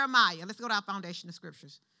Jeremiah. Let's go to our foundation of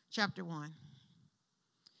scriptures. Chapter 1.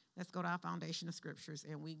 Let's go to our foundation of scriptures,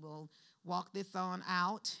 and we will walk this on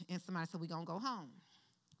out. And somebody said, we're going to go home.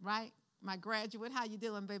 Right? My graduate, how you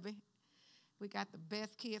doing, baby? We got the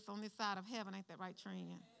best kids on this side of heaven. Ain't that right,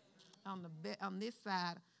 Trina? On this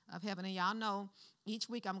side of heaven. And y'all know, each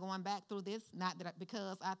week I'm going back through this, not that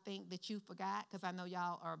because I think that you forgot, because I know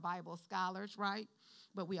y'all are Bible scholars, right?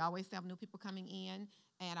 But we always have new people coming in,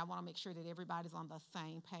 and I want to make sure that everybody's on the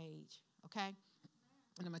same page, okay?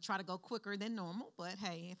 And I'm going to try to go quicker than normal, but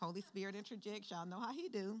hey, if Holy Spirit interjects, y'all know how he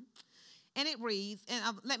do. And it reads,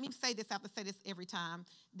 and let me say this, I have to say this every time.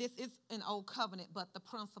 This is an old covenant, but the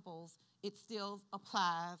principles, it still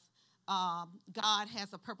applies. God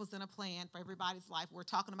has a purpose and a plan for everybody's life. We're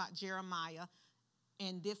talking about Jeremiah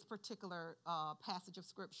in this particular passage of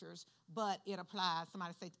scriptures, but it applies,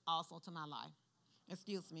 somebody say, also to my life.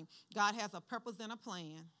 Excuse me. God has a purpose and a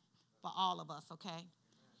plan for all of us, okay?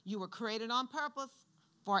 You were created on purpose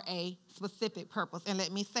for a specific purpose. And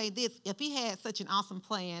let me say this, if he had such an awesome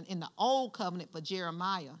plan in the old covenant for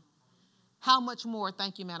Jeremiah, how much more,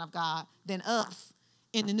 thank you, man of God, than us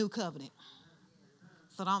in the new covenant?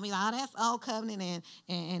 So don't be like, oh, that's old covenant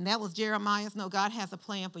and that was Jeremiah's. No, God has a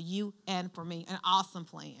plan for you and for me, an awesome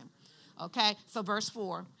plan. Okay, so verse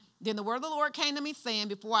 4. Then the word of the Lord came to me saying,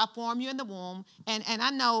 before I formed you in the womb, and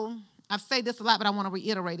I know I've said this a lot, but I want to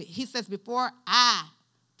reiterate it. He says, before I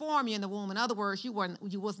formed you in the womb. In other words, you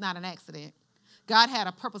was not an accident. God had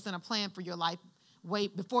a purpose and a plan for your life way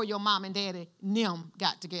before your mom and daddy, them,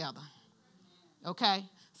 got together. Okay?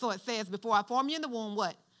 So it says, before I formed you in the womb,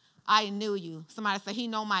 what? I knew you. Somebody say, he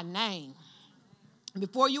know my name.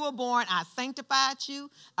 Before you were born, I sanctified you.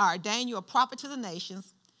 I ordained you a prophet to the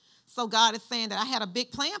nations. So God is saying that I had a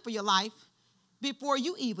big plan for your life before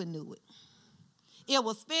you even knew it. It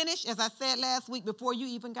was finished, as I said last week, before you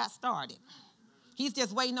even got started. He's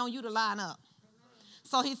just waiting on you to line up.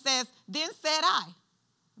 So he says, then said I,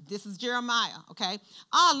 this is Jeremiah, okay?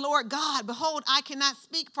 Ah, Lord God, behold, I cannot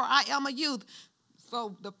speak, for I am a youth.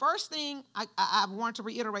 So the first thing I want to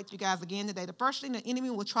reiterate to you guys again today, the first thing the enemy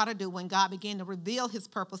will try to do when God began to reveal his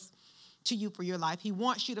purpose to you for your life, he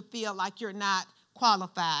wants you to feel like you're not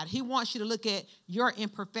qualified. He wants you to look at your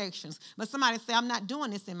imperfections. But somebody say, I'm not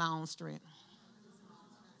doing this in my own strength.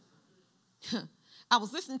 I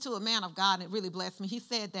was listening to a man of God, and it really blessed me. He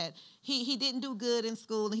said that he didn't do good in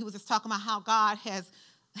school, and he was just talking about how God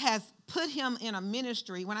has put him in a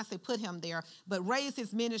ministry, when I say put him there, but raised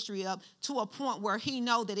his ministry up to a point where he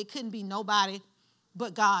know that it couldn't be nobody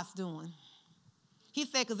but God's doing. He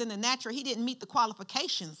said because in the natural, he didn't meet the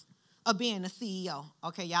qualifications of being a CEO.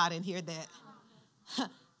 Okay, y'all didn't hear that.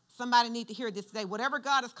 Somebody need to hear this today. Whatever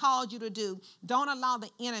God has called you to do, don't allow the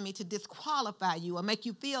enemy to disqualify you or make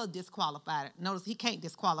you feel disqualified. Notice he can't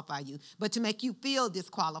disqualify you, but to make you feel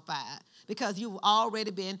disqualified because you've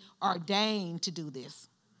already been ordained to do this.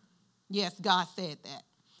 Yes, God said that.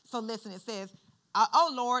 So listen, it says,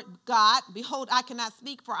 oh Lord God, behold, I cannot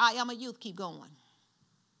speak, for I am a youth. Keep going.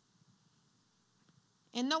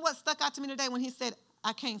 And know what stuck out to me today when he said,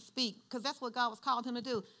 I can't speak, because that's what God was called him to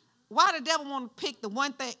do. Why the devil want to pick the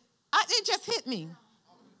one thing? It just hit me.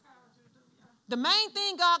 The main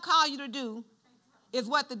thing God called you to do is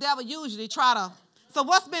what the devil usually try to. So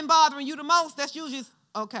what's been bothering you the most, that's usually,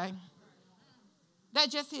 okay. That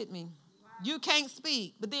just hit me. You can't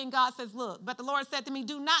speak. But then God says, look, but the Lord said to me,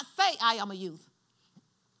 do not say I am a youth,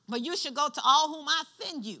 but you should go to all whom I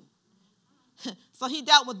send you. So he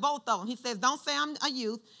dealt with both of them. He says, don't say I'm a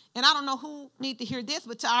youth. And I don't know who need to hear this,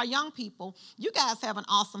 but to our young people, you guys have an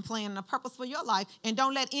awesome plan and a purpose for your life. And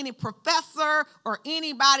don't let any professor or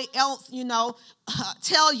anybody else,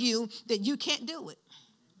 tell you that you can't do it.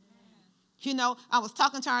 I was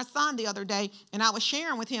talking to our son the other day, and I was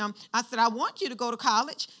sharing with him. I said, I want you to go to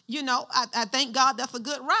college. I thank God that's a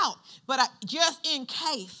good route. But just in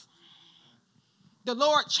case the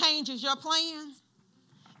Lord changes your plans,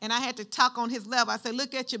 and I had to talk on his level. I said,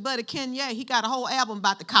 look at your buddy Kanye. He got a whole album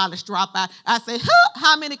about the college dropout. I said,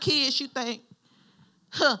 how many kids you think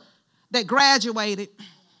that graduated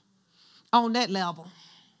on that level?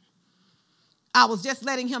 I was just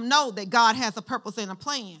letting him know that God has a purpose and a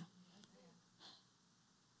plan.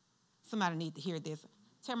 Somebody need to hear this.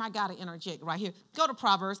 Tim, I got to interject right here. Go to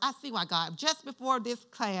Proverbs. I see why God, just before this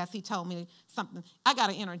class, he told me something. I got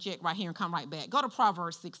to interject right here and come right back. Go to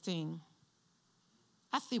Proverbs 16.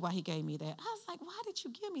 I see why he gave me that. I was like, why did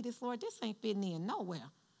you give me this, Lord? This ain't fitting in nowhere.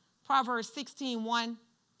 Proverbs 16, 1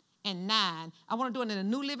 and 9. I want to do it in a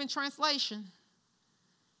New Living Translation.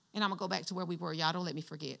 And I'm going to go back to where we were. Y'all don't let me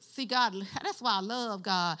forget. See, God, that's why I love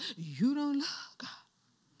God. You don't love God.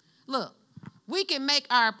 Look, we can make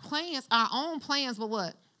our plans, our own plans, but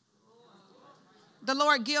what? The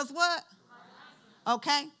Lord gives what?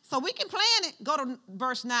 Okay. So we can plan it. Go to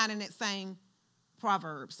verse 9 in that same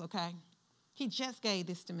Proverbs, okay? He just gave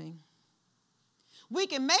this to me. We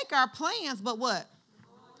can make our plans, but what?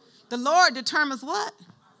 The Lord determines what?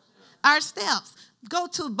 Our steps. Go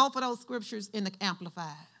to both of those scriptures in the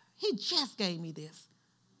Amplified. He just gave me this.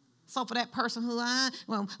 So for that person who,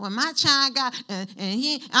 when my child got,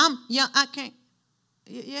 I'm young, I can't.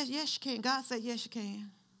 Yes, you can. God said, yes, you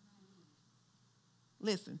can.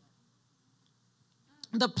 Listen.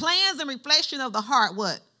 The plans and reflection of the heart,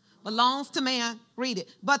 what? Belongs to man. Read it.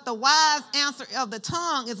 But the wise answer of the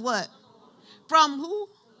tongue is what? From who?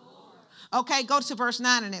 Okay, go to verse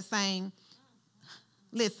 9 in that same.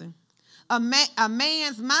 Listen. A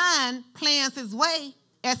man's mind plans his way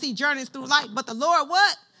as he journeys through life. But the Lord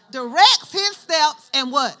what? Directs his steps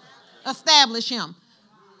and what? Establish him.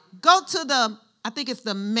 Go to the, I think it's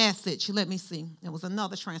the Message. Let me see. There was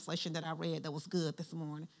another translation that I read that was good this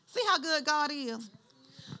morning. See how good God is?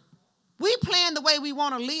 We plan the way we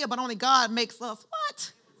want to live, but only God makes us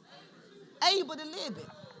what? Able to live it.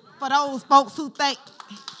 For those folks who think.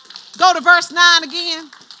 Go to verse 9 again.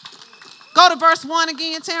 Go to verse 1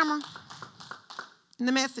 again, Tamara. In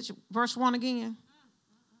the Message, verse 1 again.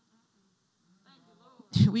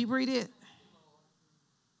 We read it.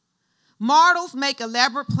 Mortals make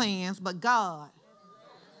elaborate plans, but God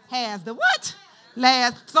has the what?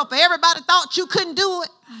 Last. So for everybody thought you couldn't do it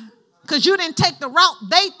because you didn't take the route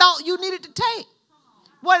they thought you needed to take.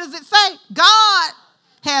 What does it say? God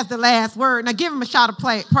has the last word. Now give him a shout of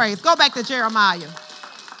praise. Go back to Jeremiah.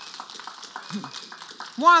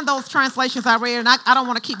 One of those translations I read, and I don't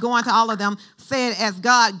want to keep going to all of them, said as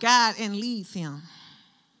God guides and leads him.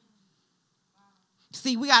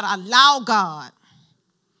 See, we got to allow God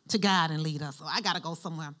to guide and lead us. So I got to go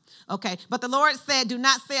somewhere. Okay. But the Lord said, do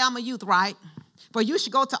not say I'm a youth, right? For you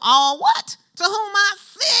should go to all what? To whom I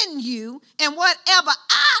send you, and whatever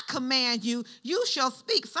I command you, you shall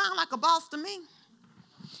speak. Sound like a boss to me.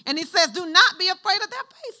 And he says, do not be afraid of their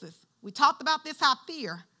faces. We talked about this, how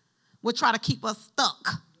fear will try to keep us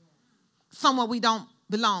stuck somewhere we don't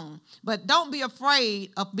belong. But don't be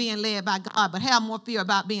afraid of being led by God, but have more fear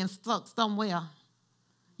about being stuck somewhere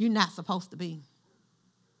you're not supposed to be.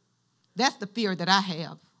 That's the fear that I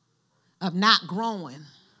have of not growing.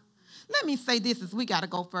 Let me say this as we got to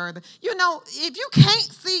go further. You know, if you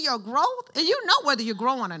can't see your growth, and you know whether you're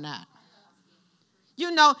growing or not. You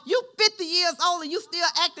know, you 50 years old and you still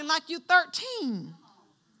acting like you 13.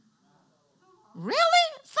 Really?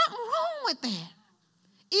 Something wrong with that.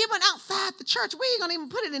 Even outside the church, we ain't going to even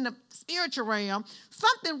put it in the spiritual realm.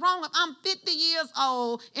 Something wrong if I'm 50 years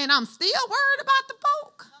old and I'm still worried about the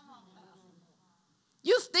folk.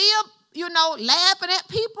 You still, laughing at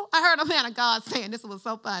people. I heard a man of God saying, this was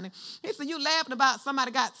so funny. He said, you laughing about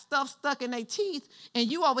somebody got stuff stuck in their teeth and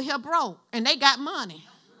you over here broke and they got money.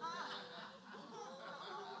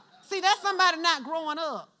 See, that's somebody not growing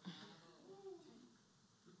up.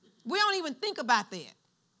 We don't even think about that.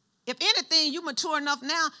 If anything, you mature enough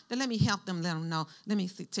now, then let me help them, let them know. Let me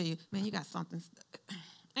tell you, man, you got something.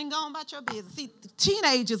 And go on about your business. See,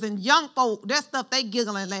 teenagers and young folk, that stuff, they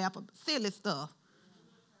giggle and laugh about silly stuff.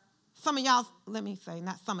 Some of y'all, let me say,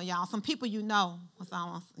 not some of y'all, some people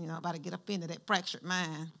about to get offended, that fractured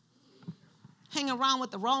mind. Hanging around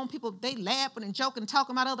with the wrong people, they laughing and joking,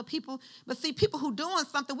 talking about other people. But see, people who doing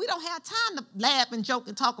something, we don't have time to laugh and joke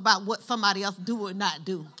and talk about what somebody else do or not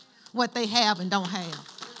do, what they have and don't have.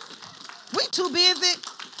 We too busy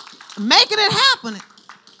making it happen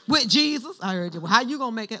with Jesus. I heard you. Well, how you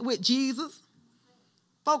going to make it with Jesus?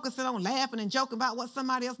 Focusing on laughing and joking about what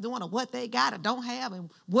somebody else doing or what they got or don't have and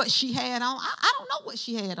what she had on. I don't know what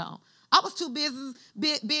she had on. I was too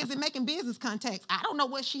busy making business contacts. I don't know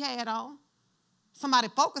what she had on. Somebody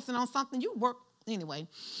focusing on something, you work anyway.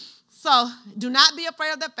 So do not be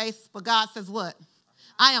afraid of their face, for God says what?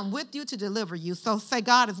 I am with you to deliver you. So say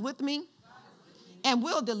God is with me and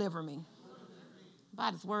will deliver me.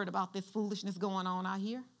 By this word about this foolishness going on out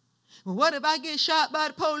here. Well, what if I get shot by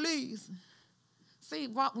the police? See,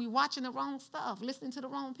 we watching the wrong stuff, listening to the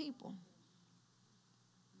wrong people.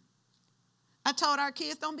 I told our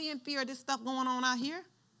kids, don't be in fear of this stuff going on out here.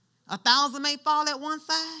 1,000 may fall at one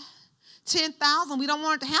side. 10,000, we don't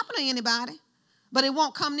want it to happen to anybody, but it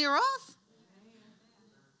won't come near us.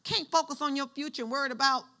 Can't focus on your future and worried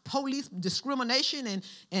about police discrimination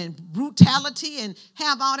and brutality and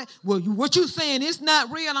have all that. Well, what you saying, it's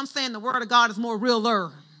not real. I'm saying the word of God is more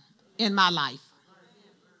realer in my life.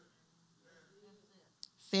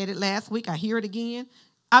 Said it last week. I hear it again.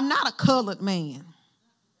 I'm not a colored man.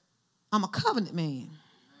 I'm a covenant man.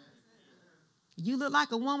 You look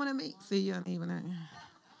like a woman to me. See, you don't even know.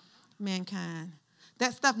 Mankind.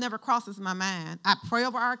 That stuff never crosses my mind. I pray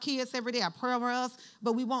over our kids every day. I pray over us,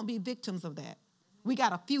 but we won't be victims of that. We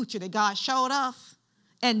got a future that God showed us,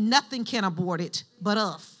 and nothing can abort it but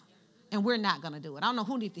us. And we're not going to do it. I don't know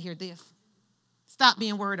who needs to hear this. Stop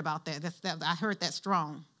being worried about that. I heard that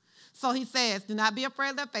strong. So he says, do not be afraid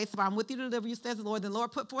of their face, for I'm with you to deliver you, says the Lord. The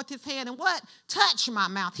Lord put forth his hand and what? Touch my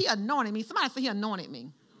mouth. He anointed me. Somebody say he anointed me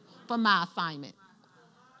for my assignment.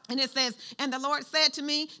 And it says, and the Lord said to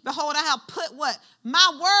me, behold, I have put what?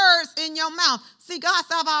 My words in your mouth. See, God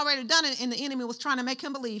said, I've already done it, and the enemy was trying to make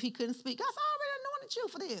him believe he couldn't speak. God said, I already anointed you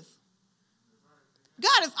for this.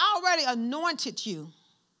 God has already anointed you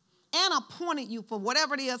and appointed you for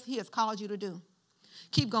whatever it is he has called you to do.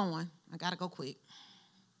 Keep going. I got to go quick.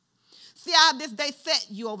 See, I have this day set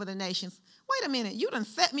you over the nations. Wait a minute. You done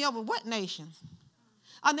set me over what nations?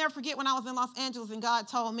 I'll never forget when I was in Los Angeles and God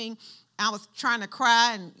told me I was trying to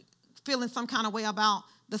cry and feeling some kind of way about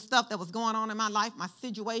the stuff that was going on in my life, my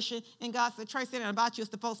situation. And God said, Tracy, it ain't about you,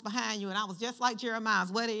 it's the folks behind you. And I was just like Jeremiah.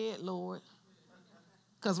 What is it, Lord?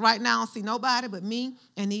 Because right now I don't see nobody but me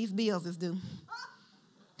and these bills is due.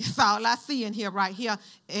 That's all I see in here right here at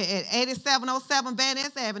 8707 Van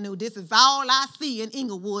Ness Avenue. This is all I see in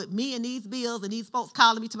Inglewood. Me and these bills and these folks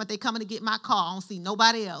calling me to me, they coming to get my car. I don't see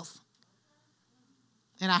nobody else.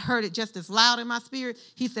 And I heard it just as loud in my spirit.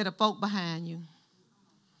 He said, a folk behind you.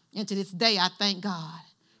 And to this day, I thank God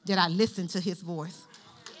that I listened to his voice.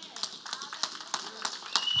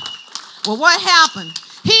 Well, what happened?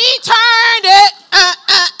 He turned it,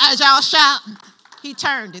 as y'all shout. He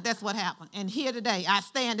turned it. That's what happened. And here today, I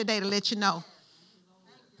stand today to let you know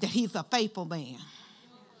that he's a faithful man.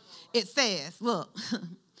 It says, look,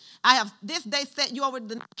 I have this day set you over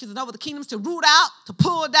the nations and over the kingdoms to root out, to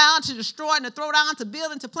pull down, to destroy, and to throw down, to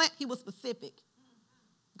build, and to plant. He was specific.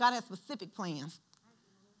 God has specific plans.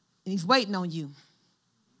 And he's waiting on you.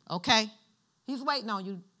 Okay? He's waiting on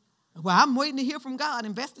you. Well, I'm waiting to hear from God.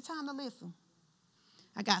 Invest the time to listen.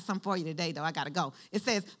 I got something for you today, though. I got to go. It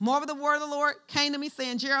says, more of the word of the Lord came to me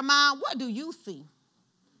saying, Jeremiah, what do you see?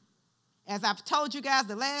 As I've told you guys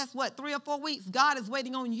the last, 3 or 4 weeks, God is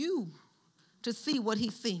waiting on you to see what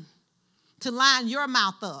he sees, to line your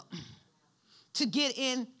mouth up, to get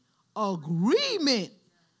in agreement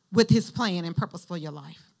with his plan and purpose for your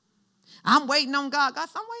life. I'm waiting on God. God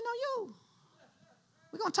said, I'm waiting on you.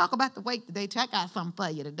 We're going to talk about the wait today, too. I got something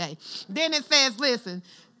for you today. Then it says, listen,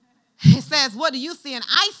 it says, what do you see? And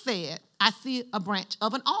I said, I see a branch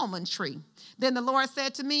of an almond tree. Then the Lord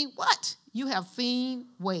said to me, what? You have seen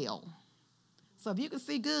well. So if you can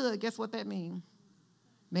see good, guess what that means?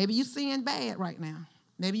 Maybe you're seeing bad right now.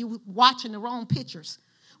 Maybe you're watching the wrong pictures.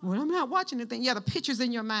 Well, I'm not watching anything. Yeah, the pictures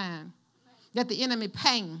in your mind that the enemy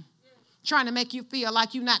paint, trying to make you feel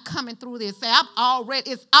like you're not coming through this. Say,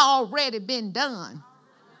 it's already been done.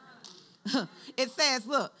 It says,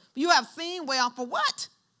 look, you have seen well for what?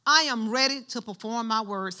 I am ready to perform my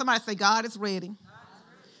word. Somebody say, God is ready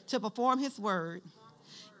to perform his word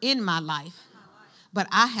in my life, but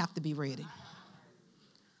I have to be ready.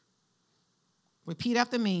 Repeat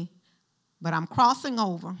after me, but I'm crossing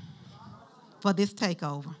over for this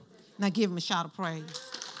takeover. Now give him a shout of praise.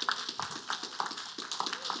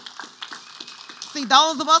 See,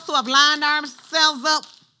 those of us who have lined ourselves up,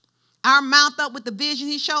 our mouth up with the vision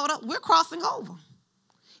he showed up, we're crossing over.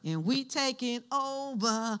 And we taking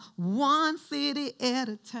over one city at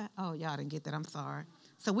a time. Oh, y'all didn't get that. I'm sorry.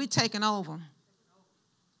 So we taking over.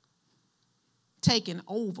 Taking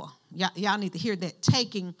over. Y'all need to hear that.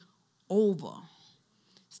 Taking over.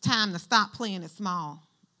 It's time to stop playing it small.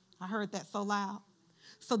 I heard that so loud.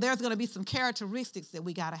 So there's going to be some characteristics that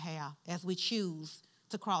we got to have as we choose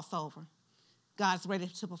to cross over. God's ready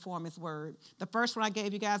to perform his word. The first one I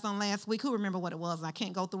gave you guys on last week, who remember what it was? And I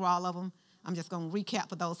can't go through all of them. I'm just going to recap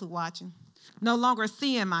for those who are watching. No longer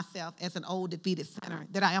seeing myself as an old defeated sinner,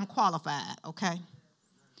 that I am qualified, okay?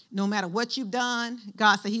 No matter what you've done,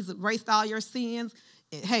 God said he's erased all your sins.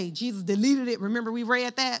 Hey, Jesus deleted it. Remember we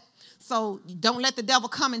read that? So don't let the devil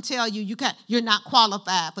come and tell you you're not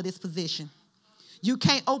qualified for this position. You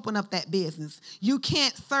can't open up that business. You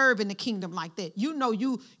can't serve in the kingdom like that. You know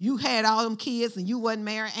you had all them kids and you wasn't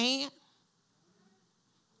married,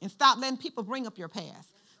 and stop letting people bring up your past.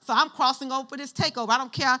 So I'm crossing over for this takeover. I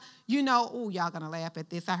don't care. Y'all going to laugh at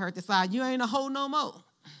this. I heard this line. You ain't a hoe no more.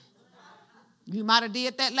 You might have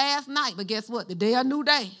did that last night, but guess what? The day a new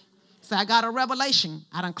day. So I got a revelation.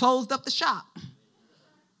 I done closed up the shop.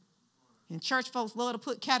 And church folks love to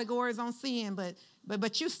put categories on sin,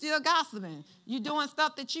 but you still gossiping. You doing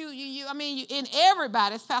stuff that you in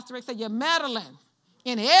everybody's, Pastor Rick said, you're meddling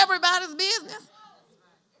in everybody's business.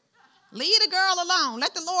 Leave the girl alone.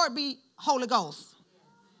 Let the Lord be Holy Ghost.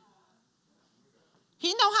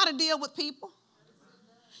 He know how to deal with people.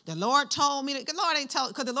 The Lord told me that. The Lord ain't told,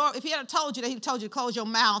 because the Lord, if he had told you that, he told you to close your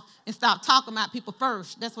mouth and stop talking about people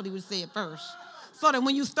first. That's what he would have said first. So that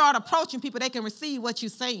when you start approaching people, they can receive what you're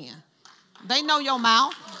saying. They know your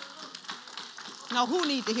mouth. No, who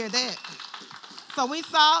need to hear that? So we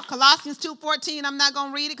saw Colossians 2:14. I'm not going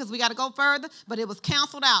to read it because we got to go further, but it was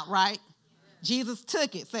canceled out, right? Jesus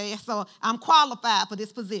took it. So I'm qualified for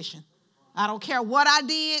this position. I don't care what I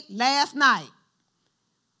did last night.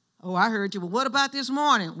 Oh, I heard you. But what about this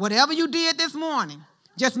morning? Whatever you did this morning,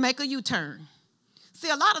 just make a U-turn. See,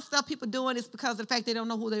 a lot of stuff people doing is because of the fact they don't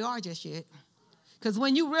know who they are just yet. Because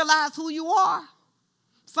when you realize who you are,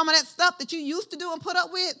 some of that stuff that you used to do and put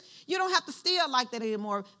up with, you don't have to steal like that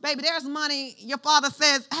anymore. Baby, there's money. Your father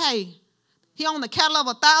says, hey, he owned the cattle of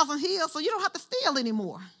 1,000 hills, so you don't have to steal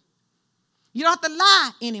anymore. You don't have to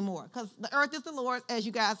lie anymore because the earth is the Lord's, as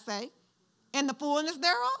you guys say, and the fullness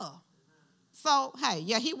thereof. So, hey,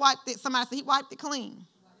 yeah, he wiped it. Somebody said he wiped it clean.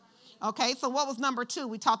 Okay, so what was number 2?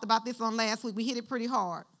 We talked about this on last week. We hit it pretty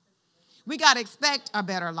hard. We got to expect a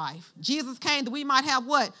better life. Jesus came that we might have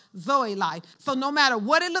what? Zoe life. So no matter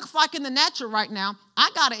what it looks like in the natural right now,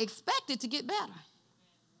 I got to expect it to get better.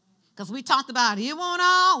 Because we talked about it won't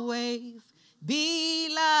always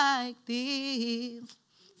be like this.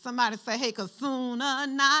 Somebody say, hey, because sooner,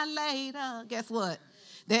 not later, guess what?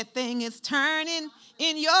 That thing is turning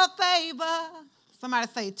in your favor. Somebody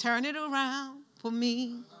say, turn it around for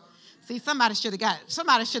me. See, somebody should have got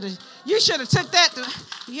it. You should have took that.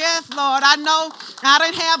 Yes, Lord, I know I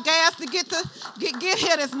didn't have gas to get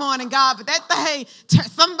here this morning, God, but that thing,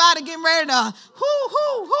 somebody getting ready to,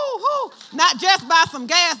 not just buy some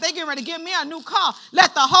gas, they getting ready to give me a new car.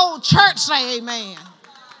 Let the whole church say amen.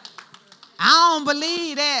 I don't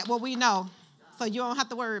believe that, well, we know. So you don't have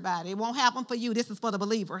to worry about it. It won't happen for you. This is for the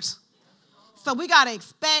believers. So we got to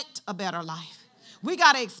expect a better life. We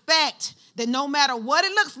got to expect that no matter what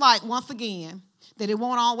it looks like, once again, that it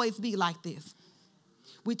won't always be like this.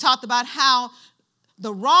 We talked about how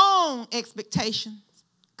the wrong expectations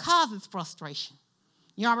causes frustration.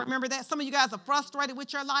 Y'all remember that? Some of you guys are frustrated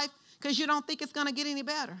with your life because you don't think it's going to get any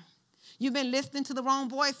better. You've been listening to the wrong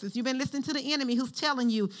voices. You've been listening to the enemy who's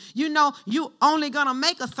telling you, you know, you only going to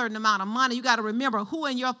make a certain amount of money. You got to remember who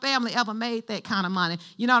in your family ever made that kind of money.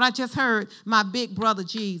 You know what I just heard? My big brother,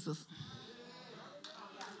 Jesus.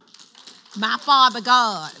 My father,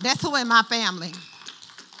 God. That's who in my family.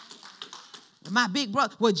 My big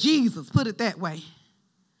brother. Well, Jesus, put it that way.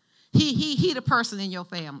 He the person in your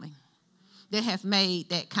family that has made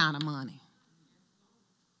that kind of money.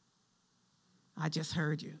 I just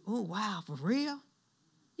heard you. Oh, wow, for real?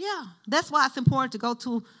 Yeah, that's why it's important to go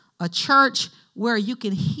to a church where you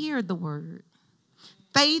can hear the word.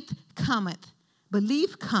 Faith cometh,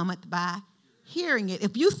 belief cometh by hearing it.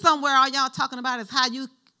 If you somewhere all y'all talking about is how you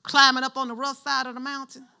climbing up on the rough side of the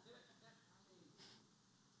mountain.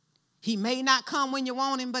 He may not come when you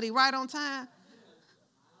want him, but he right on time.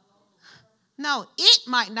 No, it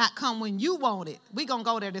might not come when you want it. We're going to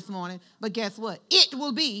go there this morning, but guess what? It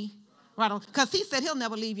will be right on, because he said he'll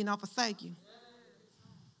never leave you nor forsake you.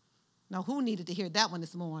 Now, who needed to hear that one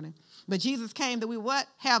this morning? But Jesus came that we what?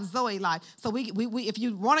 Have Zoe life. So we if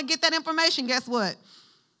you want to get that information, guess what?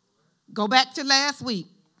 Go back to last week.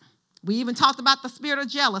 We even talked about the spirit of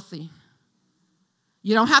jealousy.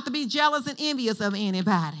 You don't have to be jealous and envious of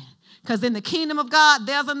anybody. Because in the kingdom of God,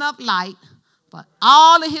 there's enough light for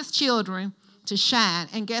all of his children to shine.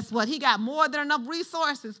 And guess what? He got more than enough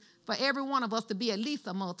resources for every one of us to be at least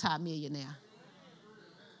a multimillionaire.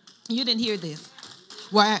 You didn't hear this.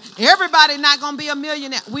 Well, everybody's not going to be a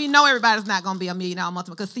millionaire. We know everybody's not going to be a millionaire or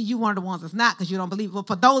multimillionaire. Because, see, you one of the ones that's not because you don't believe. But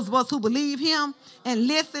for those of us who believe him and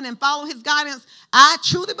listen and follow his guidance, I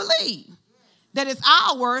truly believe that it's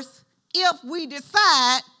ours if we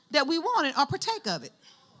decide that we want it or partake of it.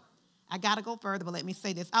 I got to go further, but let me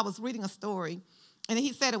say this. I was reading a story, and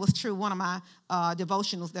he said it was true, one of my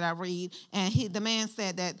devotionals that I read, and the man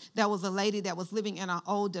said that there was a lady that was living in an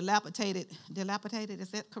old dilapidated, is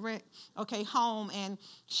that correct? Okay, home, and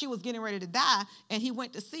she was getting ready to die, and he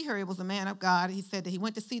went to see her. It was a man of God. He said that he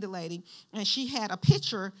went to see the lady, and she had a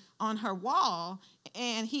picture on her wall,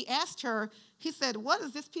 and he asked her, he said, what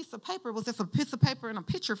is this piece of paper? Was this a piece of paper in a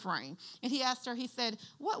picture frame? And he asked her, he said,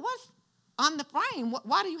 what's on the frame?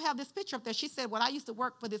 Why do you have this picture up there? She said, well, I used to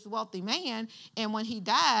work for this wealthy man, and when he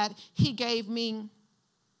died, he gave me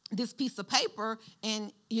this piece of paper,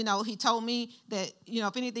 and, you know, he told me that, you know,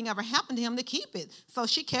 if anything ever happened to him, to keep it. So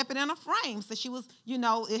she kept it in a frame. So she was, you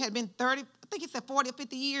know, it had been 30, I think he said 40 or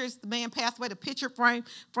 50 years. The man passed away. The picture frame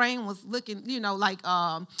was looking, you know, like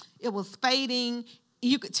it was fading.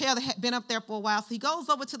 you could tell they had been up there for a while. So he goes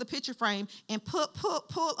over to the picture frame and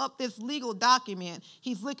pull up this legal document.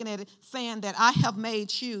 He's looking at it saying that I have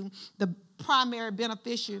made you the primary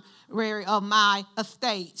beneficiary of my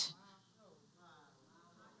estate.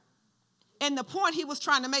 And the point he was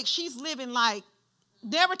trying to make, she's living like,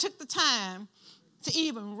 never took the time to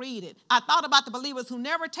even read it. I thought about the believers who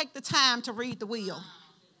never take the time to read the will.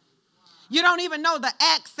 You don't even know the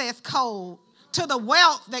access code to the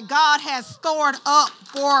wealth that God has stored up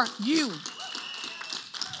for you.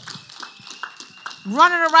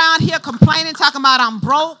 Running around here complaining, talking about I'm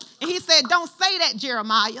broke. And he said, don't say that,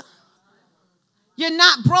 Jeremiah. You're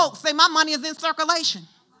not broke. Say, my money is in circulation.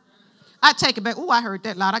 I take it back. Oh, I heard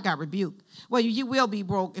that loud. I got rebuked. Well, you will be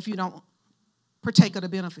broke if you don't partake of the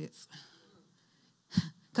benefits.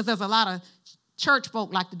 Because there's a lot of church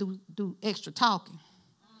folk like to do extra talking.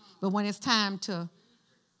 But when it's time to,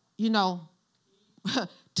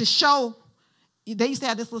 to show, they used to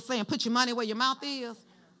have this little saying, put your money where your mouth is.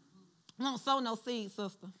 Won't sow no seed,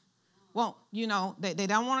 sister. Won't, they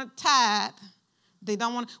don't want to tithe. They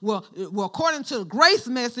don't want to, well, according to the grace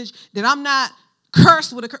message, that I'm not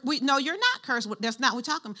cursed with a, no, you're not cursed with, that's not what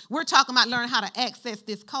we're talking about. We're talking about learning how to access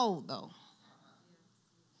this code, though.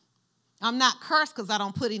 I'm not cursed because I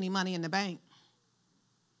don't put any money in the bank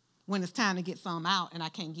when it's time to get some out and I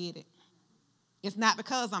can't get it. It's not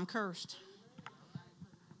because I'm cursed.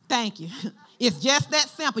 Thank you. It's just that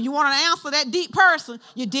simple. You want to answer that deep person,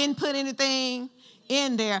 you didn't put anything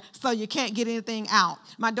in there, so you can't get anything out.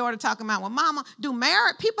 My daughter talking about, well, Mama, do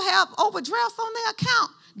married people have overdrafts on their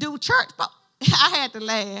account? Do church? I had to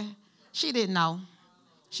laugh. She didn't know.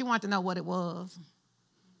 She wanted to know what it was.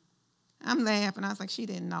 I'm laughing. I was like, she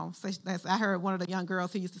didn't know. So I heard one of the young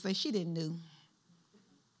girls who used to say she didn't know.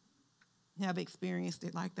 Never experienced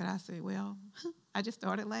it like that. I said, well, I just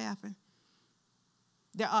started laughing.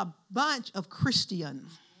 There are a bunch of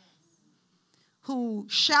Christians who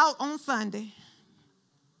shout on Sunday.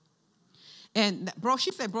 And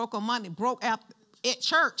she said broke on Monday, broke out at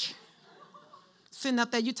church. Sitting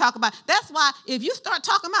up there, you talk about, that's why if you start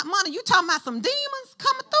talking about money, you talking about some demons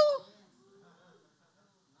coming through.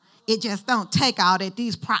 It just don't take all that,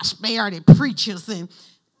 these prosperity preachers. And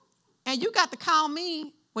you got to call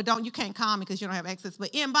me. Well, you can't call me because you don't have access,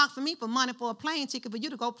 but inboxing me for money for a plane ticket for you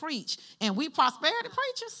to go preach. And we prosperity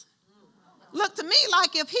preachers. Look to me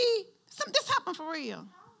like if this happened for real.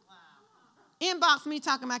 Inbox me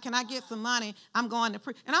talking about, can I get some money? I'm going to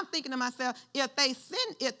preach. And I'm thinking to myself, if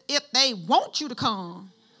they want you to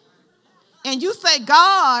come and you say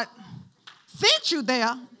God sent you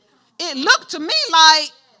there, it looked to me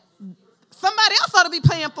like somebody else ought to be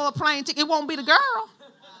paying for a plane ticket. It won't be the girl.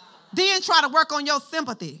 Then try to work on your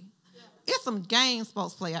sympathy. It's some games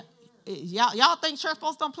folks play. Y'all think church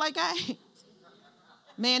folks don't play games?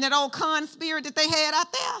 Man, that old con spirit that they had out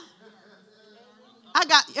there.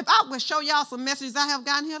 If I would show y'all some messages I have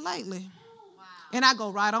gotten here lately. Wow. And I go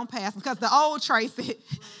right on past them. Because the old Tracy,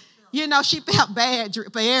 she felt bad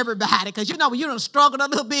for everybody. Because, you done struggled a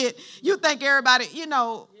little bit. You think everybody,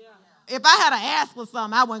 if I had to ask for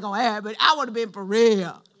something, I wasn't going to ask. But I would have been for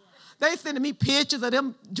real. They sending me pictures of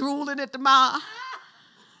them drooling at the mouth.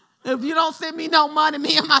 If you don't send me no money,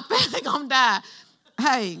 me and my family going to die.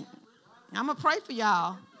 Hey, I'm going to pray for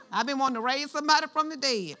y'all. I've been wanting to raise somebody from the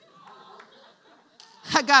dead.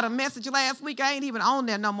 I got a message last week. I ain't even on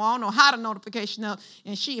there no more. I don't know how the notification up.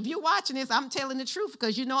 And if you're watching this, I'm telling the truth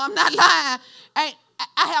because I'm not lying.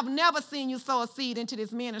 I have never seen you sow a seed into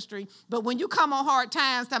this ministry. But when you come on hard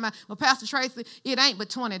times, talking about, well, Pastor Tracy, it ain't but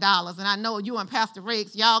 $20. And I know you and Pastor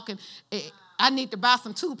Riggs, y'all can, I need to buy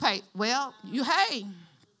some toothpaste. Well, hey.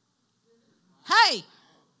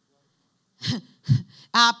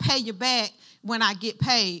 I'll pay you back when I get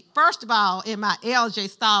paid. First of all, in my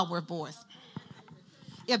LJ Stallworth voice.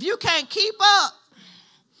 If you can't keep up,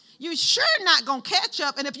 you sure not going to catch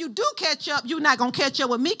up. And if you do catch up, you're not going to catch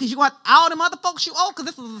up with me because you got all them other folks you owe because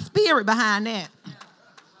this is a spirit behind that.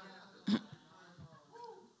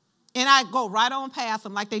 And I go right on past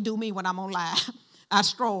them like they do me when I'm on live. I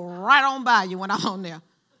stroll right on by you when I'm on there.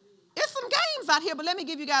 It's some games out here, but let me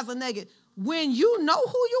give you guys a nugget. When you know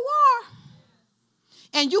who you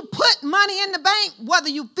are and you put money in the bank, whether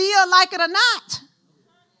you feel like it or not,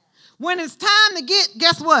 when it's time to get,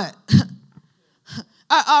 guess what?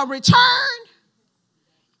 A return,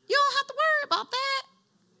 you don't have to worry about that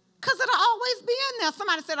because it'll always be in there.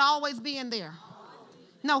 Somebody said it'll always be in there.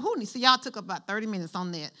 No, who needs? See, y'all took about 30 minutes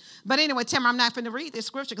on that. But anyway, Tamara, I'm not going to read this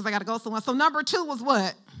scripture because I got to go somewhere. So number 2 was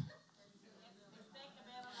what?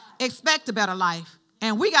 Expect a better life.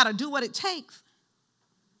 And we got to do what it takes.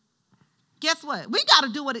 Guess what? We got to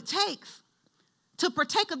do what it takes to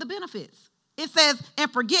partake of the benefits. It says,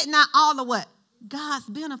 and forget not all of what? God's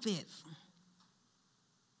benefits.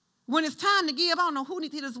 When it's time to give, I don't know who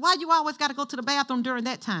needs to hear this. Why you always got to go to the bathroom during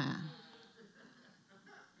that time?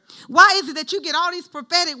 Why is it that you get all these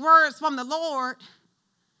prophetic words from the Lord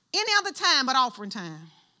any other time but offering time?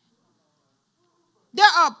 There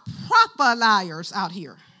are proper liars out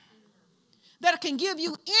here that can give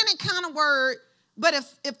you any kind of word, but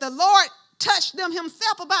if the Lord touched them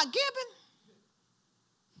himself about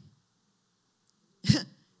giving,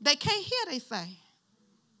 they can't hear, they say.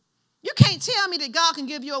 You can't tell me that God can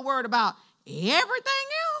give you a word about everything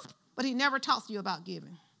else, but he never talks to you about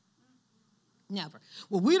giving. Never.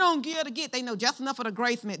 Well, we don't give to get. They know just enough of the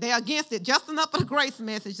grace message. They're against it, just enough of the grace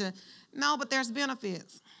message. No, but there's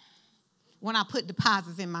benefits when I put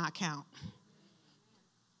deposits in my account.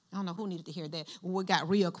 I don't know who needed to hear that. Well, we got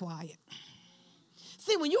real quiet.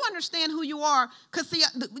 See, when you understand who you are, because see,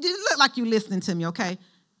 you look like you're listening to me, okay?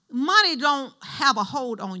 Money don't have a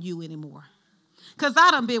hold on you anymore. Because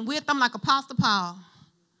I done been with them like Apostle Paul.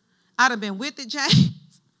 I done been with it, James,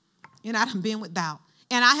 and I done been without.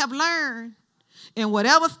 And I have learned in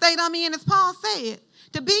whatever state I'm in, as Paul said,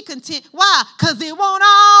 to be content. Why? Because it won't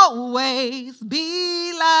always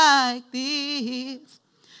be like this.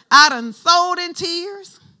 I done sowed in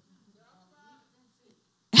tears.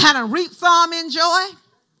 I done reaped some in joy.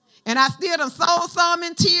 And I still done sowed some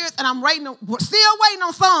in tears. And I'm still waiting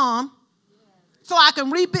on some so I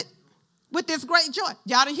can reap it with this great joy.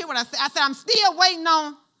 Y'all didn't hear what I said. I said I'm still waiting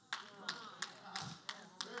on.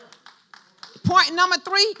 Point number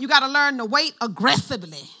 3, you got to learn to wait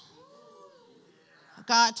aggressively.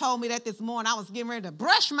 God told me that this morning. I was getting ready to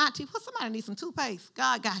brush my teeth. Well, somebody needs some toothpaste.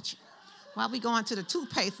 God got you. Why we going to the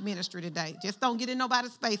toothpaste ministry today? Just don't get in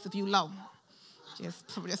nobody's space if you low.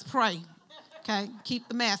 Just pray. Okay? Keep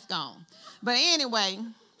the mask on. But anyway,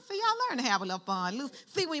 so y'all learn to have a little fun.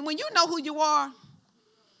 See, when you know who you are,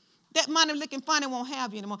 that money looking funny won't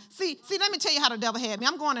have you anymore. See, let me tell you how the devil had me.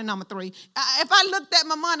 I'm going to number 3. If I looked at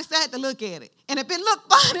my money, I had to look at it. And if it looked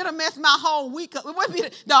funny, it'll mess my whole week up. It wouldn't be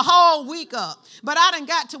the whole week up. But I done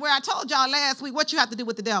got to where I told y'all last week what you have to do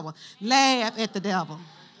with the devil. Laugh at the devil.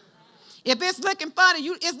 If it's looking funny,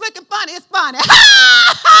 it's looking funny, it's funny.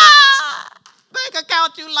 Bank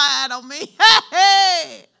account, you lied on me.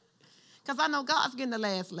 Because I know God's getting the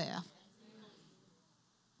last laugh.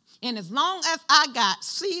 And as long as I got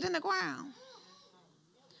seed in the ground,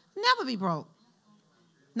 never be broke.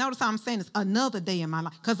 Notice how I'm saying it's another day in my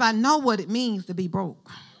life. Because I know what it means to be broke.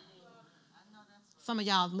 Some of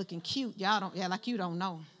y'all looking cute. Y'all don't, like you don't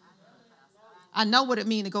know. I know what it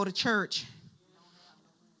means to go to church.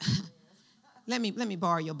 Let me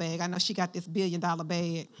borrow your bag. I know she got this $1 billion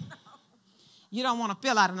bag. You don't want to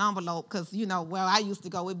fill out an envelope because, where I used to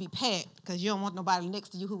go, it'd be packed because you don't want nobody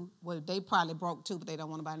next to you they probably broke too, but they don't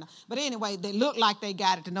want nobody to know. But anyway, they look like they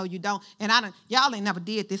got it to know you don't. And y'all ain't never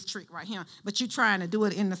did this trick right here, but you trying to do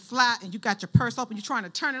it in the slot and you got your purse open, you trying to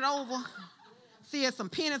turn it over. See if some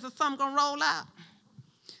pennies or something going to roll out.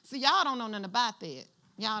 See, y'all don't know nothing about that.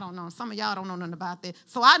 Y'all don't know. Some of y'all don't know nothing about that.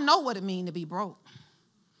 So I know what it means to be broke.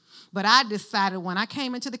 But I decided when I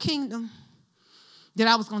came into the kingdom that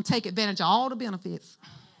I was going to take advantage of all the benefits.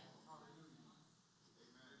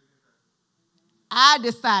 I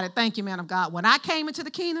decided, thank you, man of God, when I came into the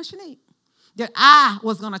kingdom, Shanique, that I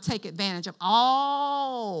was going to take advantage of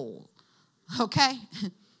all, of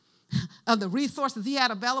the resources he had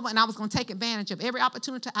available, and I was going to take advantage of every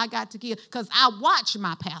opportunity I got to give because I watched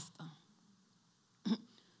my pastor.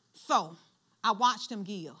 So I watched him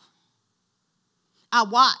give. I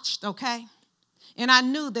watched, and I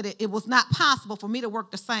knew that it was not possible for me to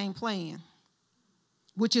work the same plan,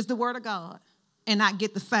 which is the word of God, and not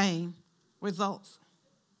get the same results.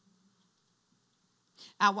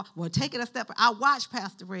 Take it a step. I watched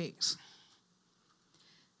Pastor Rex.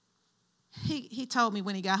 He told me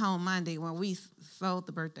when he got home Monday when we sowed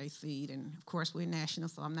the birthday seed, and of course we're national,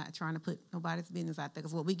 so I'm not trying to put nobody's business out there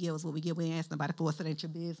because what we give is what we give. We ain't ask nobody for it, so it ain't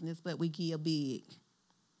your business, but we give big.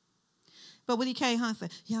 But when he came home and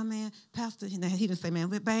said, yeah, man, Pastor, he didn't say, man,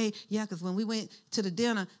 babe, yeah, because when we went to the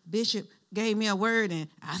dinner, Bishop gave me a word and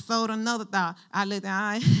I sold another thought. I looked down,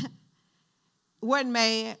 I wasn't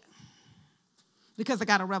mad because I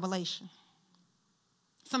got a revelation.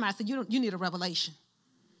 Somebody said, you need a revelation.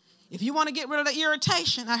 If you want to get rid of the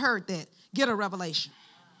irritation, I heard that, get a revelation.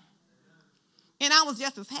 And I was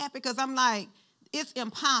just as happy because I'm like, it's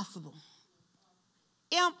impossible.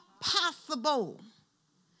 Impossible.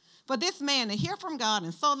 For this man to hear from God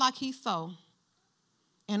and sow like he sowed,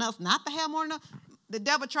 and us not to have more than enough. The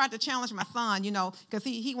devil tried to challenge my son, because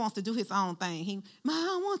he wants to do his own thing. I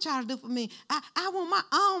don't want y'all to do for me. I want my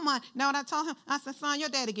own money. Know what I told him? I said, son, your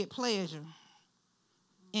daddy get pleasure.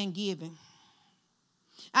 in giving.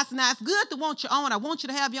 I said, now it's good to want your own. I want you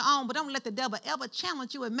to have your own, but don't let the devil ever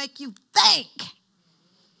challenge you and make you think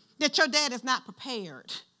that your dad is not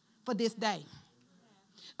prepared for this day.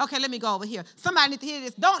 Okay, let me go over here. Somebody need to hear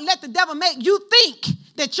this. Don't let the devil make you think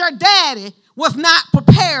that your daddy was not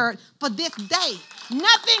prepared for this day.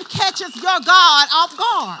 Nothing catches your God off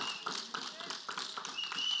guard.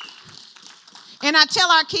 And I tell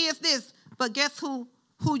our kids this, but guess who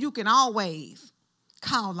you can always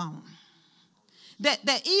call on? That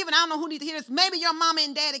even, I don't know who need to hear this, maybe your mama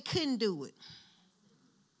and daddy couldn't do it.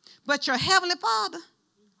 But your heavenly Father,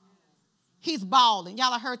 he's balling.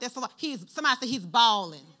 Y'all have heard that so long. Somebody say he's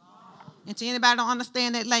balling. And to anybody don't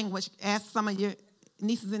understand that language, ask some of your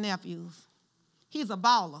nieces and nephews. He's a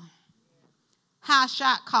baller. High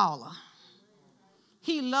shot caller.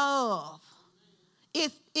 He loves.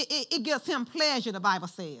 It gives him pleasure, the Bible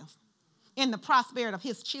says, in the prosperity of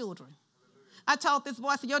his children. I told this boy,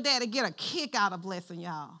 I said, your daddy get a kick out of blessing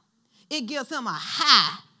y'all. It gives him a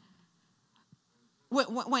high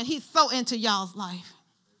when he's so into y'all's life.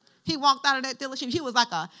 He walked out of that dealership. He was like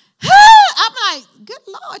I'm like, good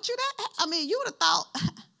Lord, you that? I mean, you would have thought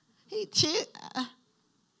he cheated.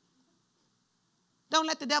 Don't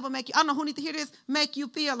let the devil make you, I don't know who need to hear this, make you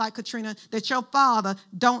feel like, Katrina, that your father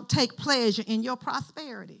don't take pleasure in your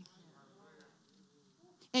prosperity.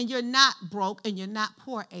 And you're not broke and you're not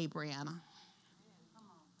poor, Abrianna.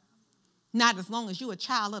 Not as long as you're a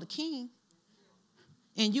child of the king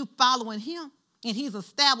and you following him and he's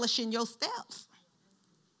establishing your steps,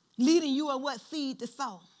 leading you on what seed to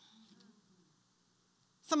sow.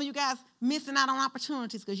 Some of you guys missing out on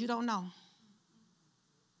opportunities because you don't know.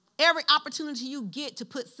 Every opportunity you get to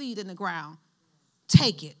put seed in the ground,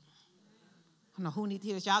 take it. I don't know who needs to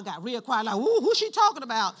hear this. Y'all got real quiet, like, ooh, who's she talking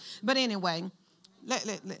about? But anyway,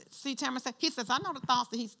 see, Tamara said, he says, I know the thoughts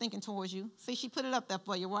that he's thinking towards you. See, she put it up there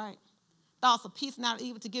for you, right? Thoughts of peace, not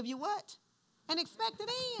evil, to give you what? An expected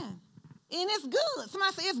end. And it's good.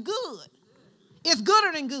 Somebody say it's good. It's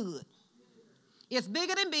gooder than good. It's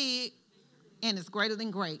bigger than big, and it's greater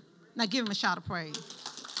than great. Now give him a shout of praise.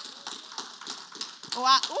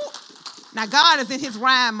 Now God is in his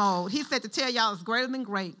rhyme mode. He said to tell y'all it's greater than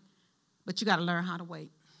great, but you got to learn how to wait.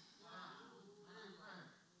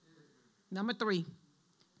 Number 3,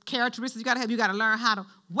 characteristics you got to have. You got to learn how to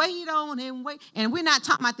wait on and wait. And we're not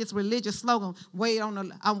talking about this religious slogan,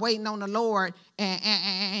 I'm waiting on the Lord, and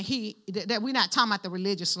that we're not talking about the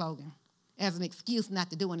religious slogan as an excuse not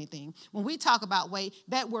to do anything. When we talk about wait,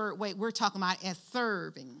 that word wait, we're talking about as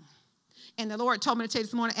serving. And the Lord told me to tell you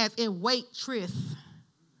this morning as in waitress.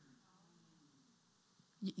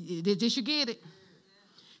 Did you get it?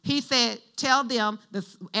 He said, tell them,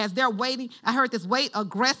 this, as they're waiting, I heard this, wait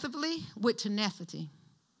aggressively with tenacity.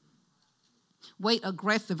 Wait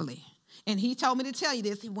aggressively. And he told me to tell you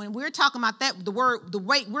this. When we're talking about that, the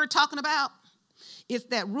wait we're talking about, it's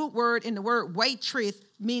that root word in the word waitress,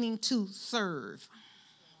 meaning to serve.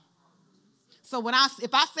 So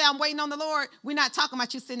if I say I'm waiting on the Lord, we're not talking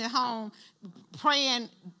about you sitting at home praying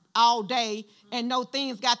all day and no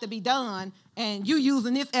things got to be done, and you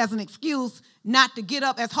using this as an excuse not to get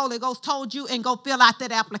up as Holy Ghost told you and go fill out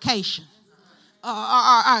that application.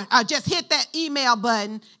 Or just hit that email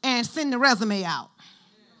button and send the resume out.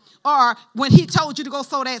 Or when he told you to go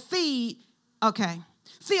sow that seed, okay.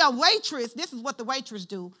 See, a waitress, this is what the waitress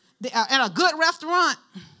do. At a good restaurant,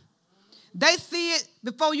 they see it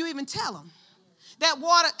before you even tell them. That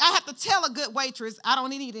water, I have to tell a good waitress, I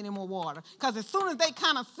don't need any more water. Because as soon as they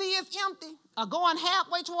kind of see it's empty, or going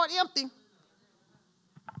halfway toward empty,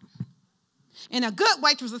 and a good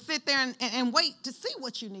waitress will sit there and wait to see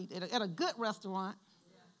what you need at a good restaurant.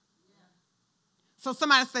 So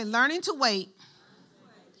somebody say, learning to wait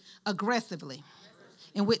aggressively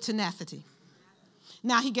and with tenacity.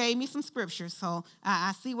 Now, he gave me some scriptures, so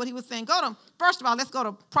I see what he was saying. First of all, let's go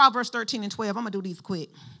to Proverbs 13 and 12. I'm going to do these quick.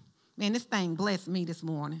 Man, this thing blessed me this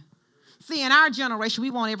morning. See, in our generation, we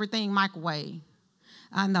want everything microwave.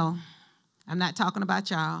 I know. I'm not talking about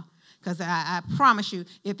y'all. Because I promise you,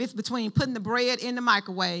 if it's between putting the bread in the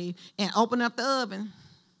microwave and opening up the oven,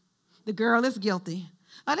 the girl is guilty.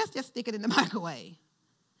 Oh, let's just stick it in the microwave.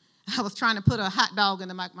 I was trying to put a hot dog in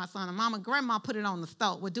the microwave. My son and mama, grandma put it on the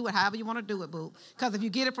stove. Well, do it however you want to do it, boo. Because if you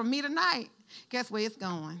get it from me tonight, guess where it's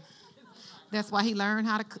going? That's why he learned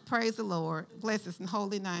how to praise the Lord. Bless his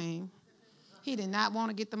holy name. He did not want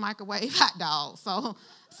to get the microwave hot dog.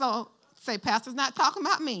 So say, Pastor's not talking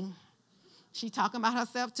about me. She's talking about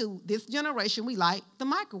herself too. This generation, we like the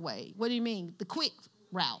microwave. What do you mean? The quick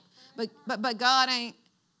route. But God ain't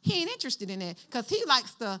interested in that because he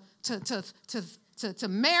likes to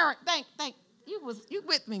marinate. You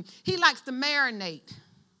with me. He likes to marinate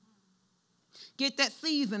Get that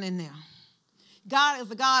season in there. God is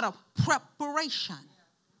a God of preparation.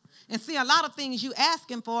 And see, a lot of things you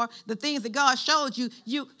asking for, the things that God showed you,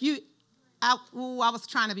 I was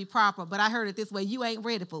trying to be proper, but I heard it this way. You ain't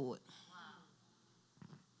ready for it.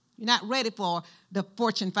 You're not ready for the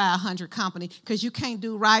Fortune 500 company because you can't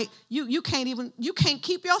do right. You can't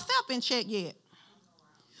keep yourself in check yet.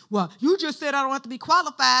 Well, you just said I don't have to be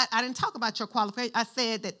qualified. I didn't talk about your qualification. I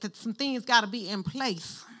said that some things got to be in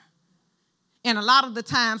place. And a lot of the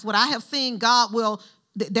times what I have seen, God will,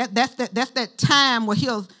 that's that time where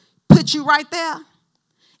he'll put you right there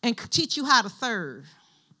and teach you how to serve.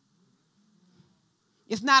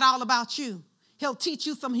 It's not all about you. He'll teach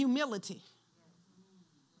you some humility.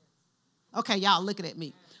 Okay, y'all looking at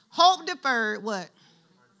me. Hope deferred, what?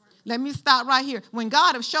 Let me stop right here. When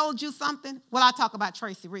God has showed you something, well, I talk about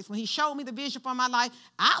Tracy Reese. When he showed me the vision for my life,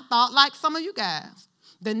 I thought like some of you guys.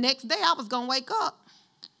 The next day I was going to wake up.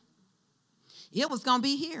 It was going to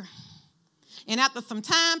be here. And after some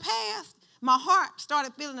time passed, my heart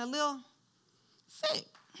started feeling a little sick.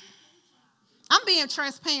 I'm being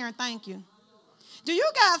transparent, thank you. Do you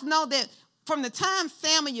guys know that from the time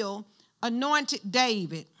Samuel anointed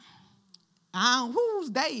David, who's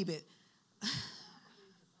David?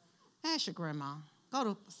 Ask your grandma. Go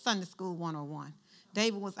to Sunday School 101.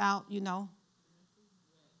 David was out,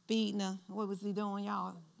 feeding her. What was he doing,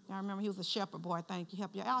 y'all? I remember he was a shepherd boy. Thank you.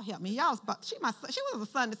 Y'all help me. She was a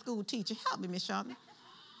Sunday school teacher. Help me, Miss Shelton.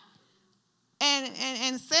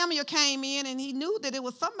 And Samuel came in, and he knew that it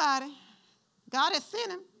was somebody. God had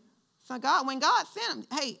sent him. So when God sent him,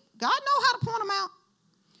 hey, God knows how to point him out.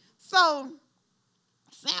 So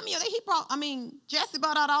Samuel, Jesse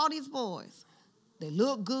brought out all these boys. They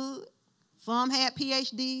looked good. Some had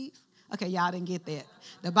PhDs. Okay, y'all didn't get that.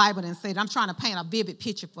 The Bible didn't say that. I'm trying to paint a vivid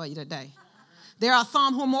picture for you today. There are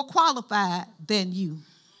some who are more qualified than you.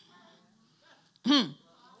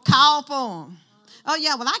 Call for them. Oh,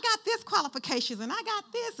 yeah, well, I got this qualifications, and I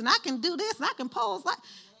got this, and I can do this, and I can pose like.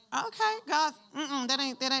 Okay, God,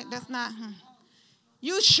 that's not.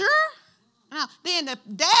 You sure? No. Then the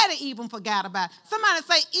daddy even forgot about it. Somebody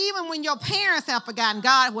say, even when your parents have forgotten,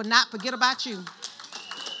 God will not forget about you.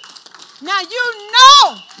 Now,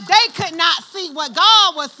 they could not see what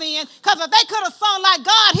God was seeing, because if they could have sung like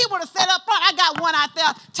God, he would have said up front, I got one out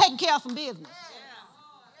there taking care of some business.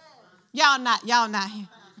 Y'all not here.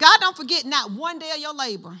 God don't forget not one day of your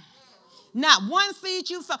labor. Not one seed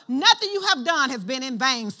you sow. Nothing you have done has been in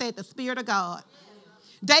vain, said the Spirit of God.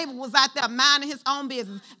 David was out there minding his own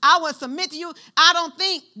business. I will submit to you, I don't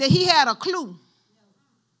think that he had a clue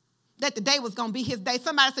that the day was going to be his day.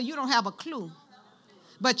 Somebody said, you don't have a clue.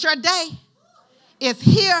 But your day is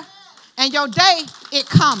here, and your day, it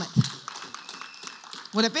cometh.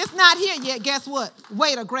 Well, if it's not here yet, guess what?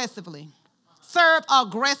 Wait aggressively. Serve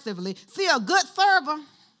aggressively. See, a good server,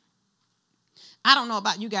 I don't know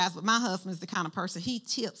about you guys, but my husband is the kind of person, he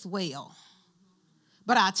tips well.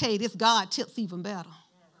 But I'll tell you this, God tips even better.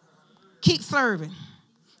 Keep serving.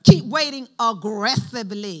 Keep waiting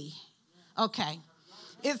aggressively. Okay.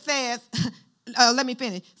 It says, let me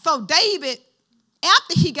finish. So David,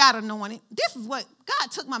 after he got anointed, this is what,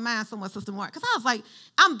 God took my mind somewhere, Sister Mark, because I was like,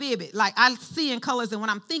 I'm vivid. Like, I see in colors, and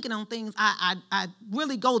when I'm thinking on things, I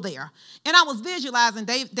really go there. And I was visualizing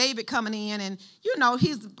David coming in, and,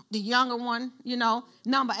 he's the younger one,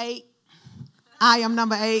 number 8. I am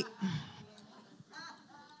number 8.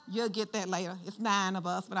 You'll get that later. It's 9 of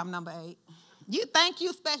us, but I'm number 8. You think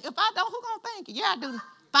you special. If I don't, who gonna thank you? Yeah, I do.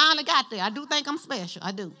 Finally got there. I do think I'm special.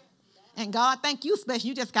 I do. And God, thank you special.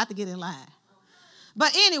 You just got to get in line.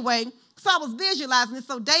 But anyway, so I was visualizing it.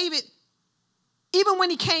 So David, even when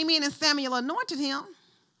he came in and Samuel anointed him,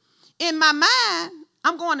 in my mind,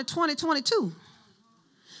 I'm going to 2022.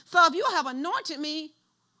 So if you have anointed me,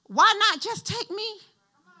 why not just take me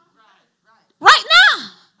right now?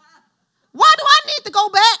 Why do I need to go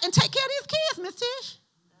back and take care of these kids, Miss Tish?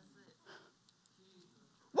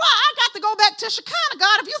 Why I got to go back to Shekinah,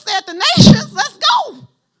 God? If you said the nations, let's go.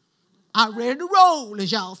 I'm ready to roll, as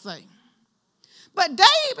y'all say. But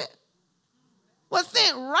David was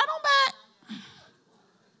sent right on back.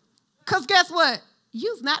 Because guess what?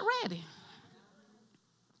 You's not ready.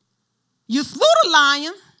 You slew the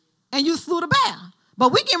lion and you slew the bear.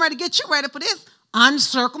 But we getting ready to get you ready for this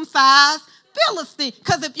uncircumcised Philistine.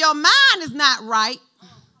 Because if your mind is not right,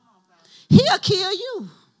 he'll kill you.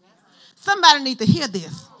 Somebody need to hear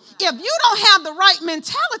this. If you don't have the right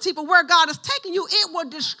mentality for where God is taking you, it will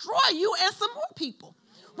destroy you and some more people.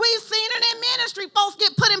 We've seen it in ministry. Folks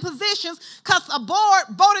get put in positions because a board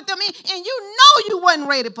voted them in, and you wasn't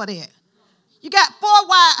ready for that. You got 4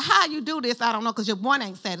 wives. How you do this, I don't know, because your one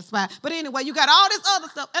ain't satisfied. But anyway, you got all this other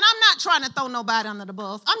stuff. And I'm not trying to throw nobody under the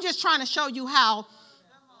bus. I'm just trying to show you how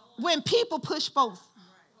when people push folks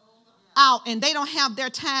out and they don't have their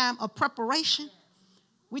time of preparation,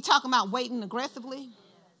 we talking about waiting aggressively,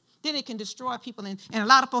 then it can destroy people. And a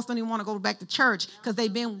lot of folks don't even want to go back to church because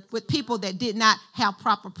they've been with people that did not have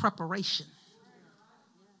proper preparation.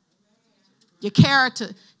 Your character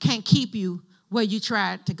can't keep you where you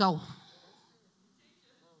tried to go.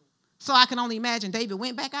 So I can only imagine David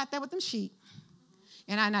went back out there with them sheep.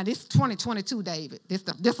 And now this is 2022, David. This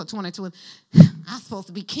is 22. I'm supposed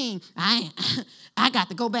to be king. I got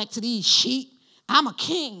to go back to these sheep. I'm a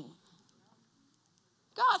king.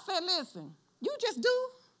 God said, listen, you just do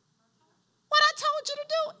what I told you to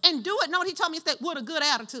do and do it. No, he told me instead with a good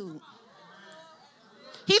attitude.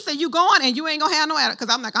 He said, you going and you ain't going to have no attitude.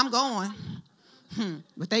 Because I'm like, I'm going.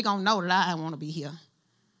 But they going to know that I want to be here.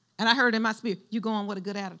 And I heard in my spirit, you going with a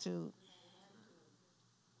good attitude.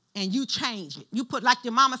 And you change it. You put, like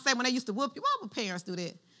your mama said when they used to whoop you. Why would parents do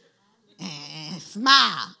that? And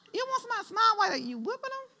smile. You want somebody to smile while you whooping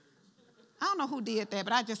them? I don't know who did that,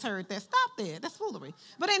 but I just heard that. Stop that. That's foolery.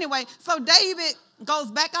 But anyway, so David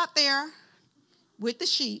goes back out there with the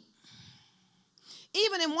sheep.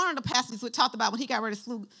 Even in one of the passages we talked about when he got ready to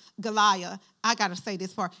slew Goliath, I got to say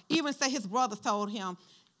this part. Even say his brothers told him,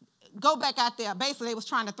 go back out there. Basically, they was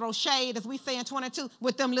trying to throw shade, as we say in 22,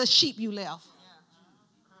 with them little sheep you left.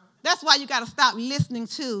 That's why you got to stop listening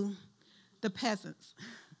to the peasants.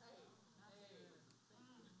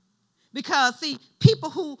 Because, see, people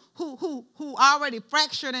who already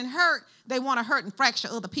fractured and hurt, they want to hurt and fracture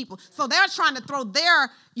other people. So they're trying to throw their,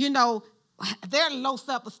 their low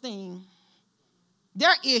self-esteem,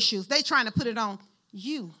 their issues, they trying to put it on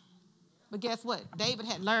you. But guess what? David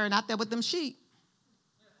had learned out there with them sheep,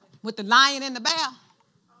 with the lion and the bear.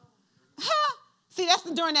 See, that's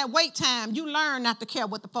during that wait time. You learn not to care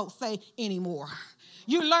what the folks say anymore.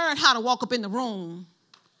 You learn how to walk up in the room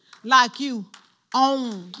like you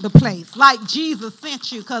own the place, like Jesus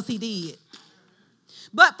sent you because he did.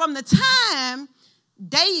 But from the time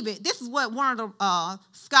David, this is what one of the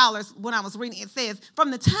scholars, when I was reading, it says,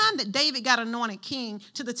 from the time that David got anointed king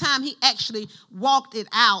to the time he actually walked it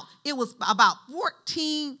out, it was about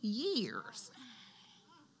 14 years.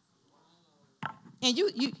 And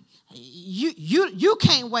you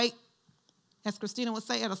can't wait, as Christina would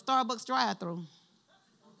say, at a Starbucks drive-thru.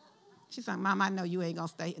 She's like, Mom, I know you ain't going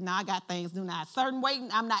to stay. No, I got things to do now. Certain waiting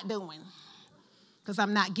I'm not doing because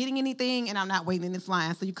I'm not getting anything and I'm not waiting in this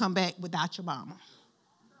line. So you come back without your mama.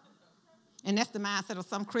 And that's the mindset of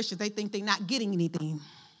some Christians. They think they're not getting anything.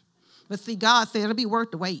 But see, God said it'll be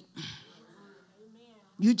worth the wait.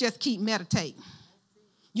 You just keep meditating.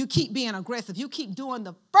 You keep being aggressive. You keep doing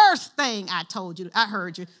the first thing I told you. I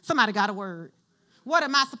heard you. Somebody got a word. What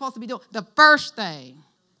am I supposed to be doing? The first thing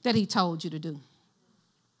that he told you to do.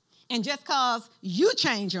 And just because you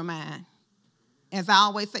change your mind, as I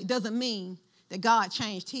always say, doesn't mean that God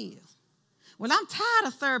changed his. Well, I'm tired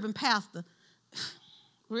of serving pastor.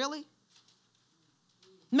 Really?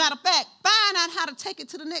 Matter of fact, find out how to take it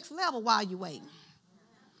to the next level while you're waiting.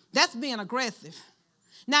 That's being aggressive.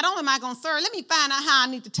 Not only am I going to serve, let me find out how I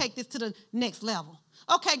need to take this to the next level.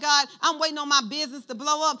 Okay, God, I'm waiting on my business to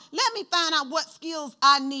blow up. Let me find out what skills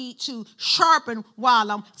I need to sharpen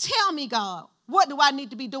while tell me, God, what do I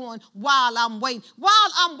need to be doing while I'm waiting? While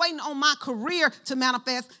I'm waiting on my career to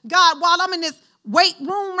manifest, God, while I'm in this wait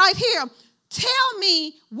room right here, tell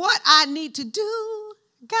me what I need to do.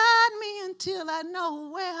 Guide me until I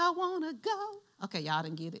know where I want to go. Okay, y'all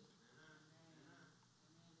didn't get it.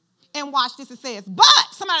 And watch this, it says, but,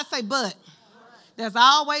 somebody say but. There's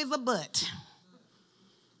always a but.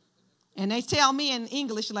 And they tell me in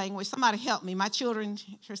English language, somebody help me. My children,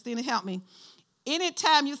 Christina, help me.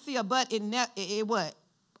 Anytime you see a but, it what?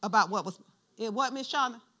 About what was, it what, Miss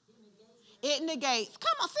Shauna? It negates.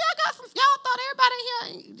 Come on, see, I got some, y'all thought everybody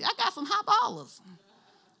in here, I got some hot ballers.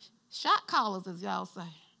 Shot callers, as y'all say.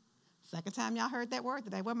 Second time y'all heard that word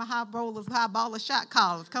today. Where my high baller shot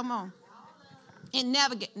callers? Come on. And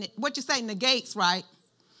navigate. What you say negates, right?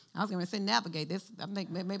 I was going to say navigate. I think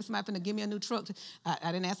maybe somebody finna give me a new truck.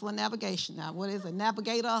 I didn't ask for navigation. Now, what is a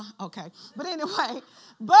navigator? Okay. But anyway,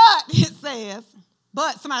 but it says,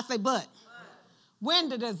 but, somebody say but. When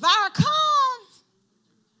the desire comes,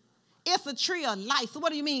 it's a tree of life. So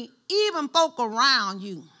what do you mean? Even folk around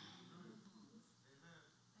you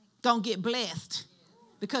don't get blessed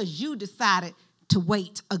because you decided to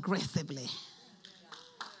wait aggressively.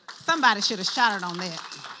 Somebody should have shouted on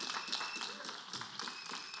that.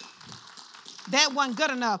 That wasn't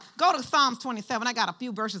good enough. Go to Psalms 27. I got a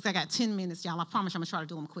few verses. I got 10 minutes, y'all. I promise you I'm going to try to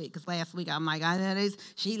do them quick because last week I'm like,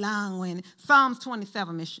 she long-winded. Psalms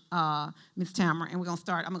 27, Miss Tamara, and we're going to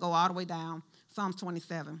start. I'm going to go all the way down. Psalms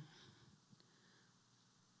 27.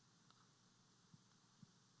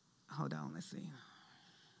 Hold on, let's see.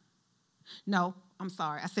 No, I'm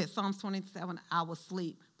sorry. I said Psalms 27, I will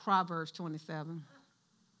sleep. Proverbs 27.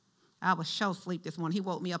 I was so asleep this morning. He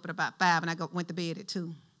woke me up at about 5, and I went to bed at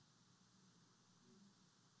 2.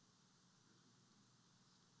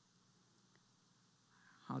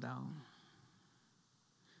 Hold on.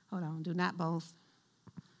 Do not boast.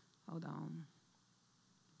 Hold on.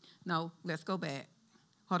 No, let's go back.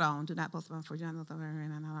 Hold on. Do not boast about for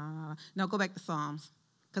No, go back to Psalms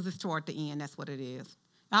because it's toward the end. That's what it is.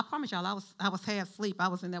 I promise y'all, I was half asleep. I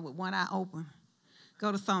was in there with one eye open.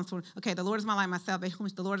 Go to Psalms 20. Okay, the Lord is my light, my salvation.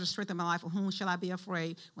 The Lord is the strength of my life. Of whom shall I be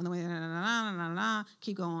afraid?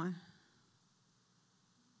 Keep going.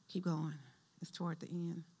 Keep going. It's toward the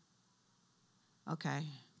end. Okay,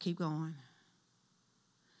 keep going.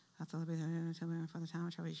 For the time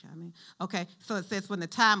of trouble, he shall me. Okay, so it says, when the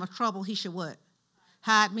time of trouble, he should what?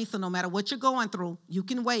 Hide me. So no matter what you're going through, you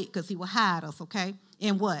can wait because he will hide us, okay?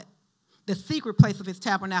 In what? The secret place of his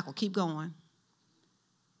tabernacle. Keep going.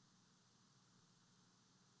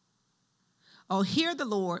 Oh, hear the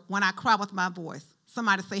Lord when I cry with my voice.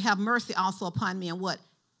 Somebody say, have mercy also upon me and what?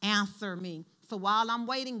 Answer me. So while I'm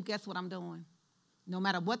waiting, guess what I'm doing? No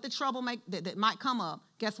matter what the trouble that might come up,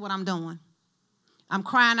 guess what I'm doing? I'm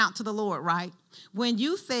crying out to the Lord, right? When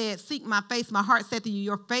you said, seek my face, my heart said to you,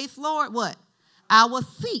 your face, Lord, what? I will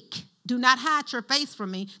seek. Do not hide your face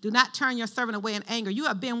from me. Do not turn your servant away in anger. You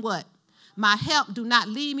have been what? My help. Do not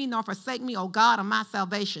leave me nor forsake me, O God of my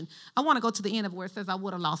salvation. I want to go to the end of where it says I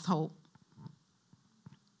would have lost hope.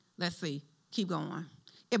 Let's see. Keep going.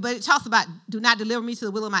 But it talks about do not deliver me to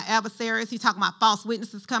the will of my adversaries. He's talking about false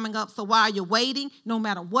witnesses coming up. So while you're waiting, no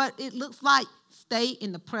matter what it looks like, stay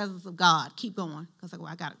in the presence of God. Keep going. Because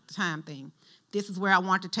I got a time thing. This is where I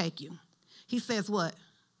want to take you. He says what?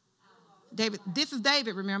 David. This is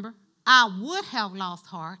David, remember? I would have lost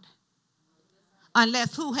heart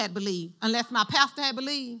unless who had believed? Unless my pastor had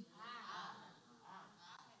believed.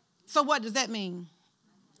 So what does that mean?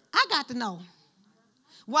 I got to know.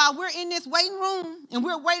 While we're in this waiting room and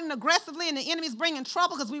we're waiting aggressively and the enemy's bringing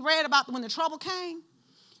trouble because we read about when the trouble came,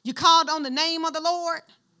 you called on the name of the Lord.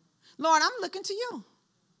 Lord, I'm looking to you.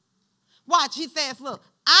 Watch, he says, look,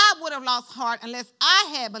 I would have lost heart unless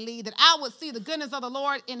I had believed that I would see the goodness of the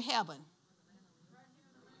Lord in heaven.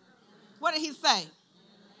 What did he say?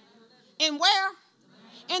 In where?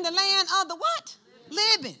 In the land of the what?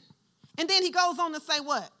 Living. And then he goes on to say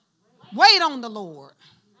what? Wait on the Lord.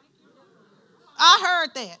 I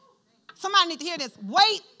heard that. Somebody need to hear this.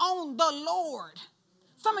 Wait on the Lord.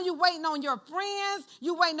 Some of you waiting on your friends.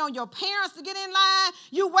 You waiting on your parents to get in line.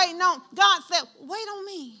 You waiting on, God said, wait on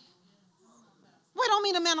me. Wait on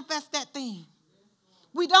me to manifest that thing.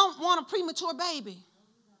 We don't want a premature baby.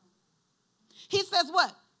 He says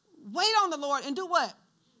what? Wait on the Lord and do what?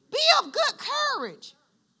 Be of good courage.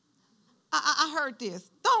 I heard this.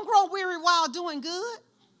 Don't grow weary while doing good.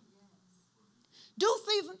 Due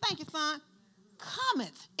season, thank you, son,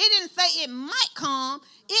 cometh. It didn't say it might come.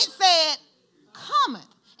 It said cometh.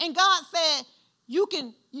 And God said you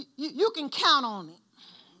can count on it.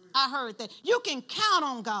 I heard that. You can count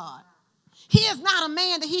on God. He is not a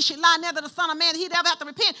man that he should lie, neither the son of man that he'd ever have to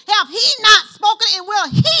repent. Have he not spoken and will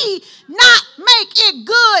he not make it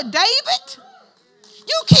good, David?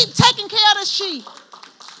 You keep taking care of the sheep.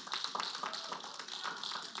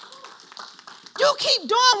 You keep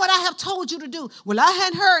doing what I have told you to do. Well, I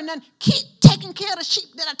hadn't heard none. Keep taking care of the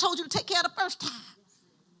sheep that I told you to take care of the first time.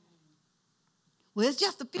 Well, it's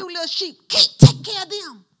just a few little sheep. Keep taking care of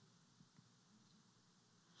them.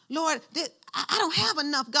 Lord, I don't have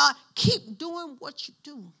enough, God. Keep doing what you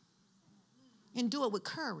do. And do it with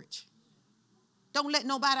courage. Don't let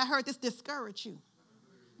nobody I heard this discourage you.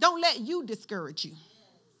 Don't let you discourage you.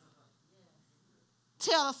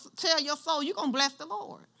 Tell your soul you're going to bless the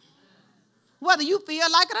Lord. Whether you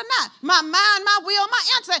feel like it or not. My mind, my will, my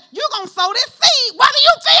answer, you're going to sow this seed whether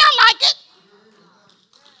you feel like it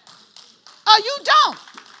or you don't.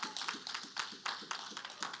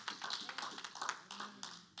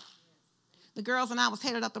 The girls and I was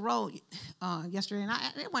headed up the road yesterday, and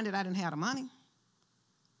it wasn't that I didn't have the money.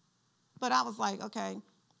 But I was like, okay,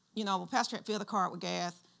 Pastor had filled the car with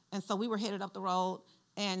gas, and so we were headed up the road,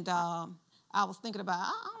 and I was thinking about,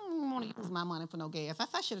 I don't want to use my money for no gas.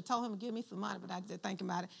 I should have told him to give me some money, but I did thinking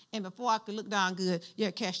about it. And before I could look down good,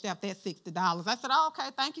 cashed out that $60. I said, oh, okay,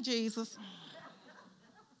 thank you, Jesus.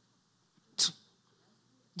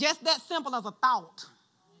 Just that simple as a thought.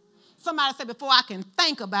 Somebody said, before I can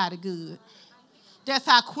think about it good. That's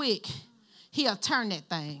how quick he'll turn that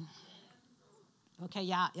thing. Okay,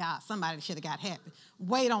 y'all, somebody should have got happy.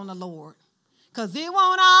 Wait on the Lord. Because it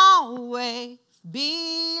won't always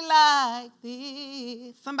be like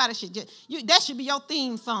this. Somebody should that should be your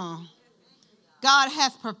theme song. God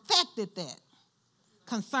has perfected that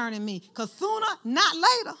concerning me. Because sooner, not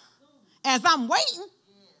later, as I'm waiting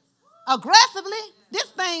aggressively, this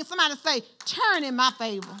thing, somebody say, turn in my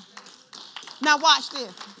favor. Now watch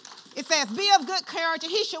this. It says, be of good courage,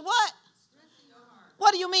 and he should what?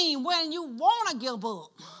 What do you mean? When you want to give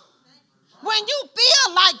up. When you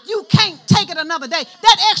feel like you can't take it another day,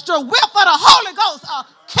 that extra whip of the Holy Ghost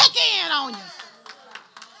kick in on you.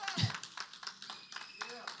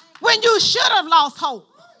 When you should have lost hope.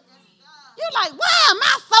 You're like, why am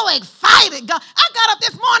I so excited? God, I got up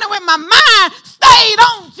this morning with my mind stayed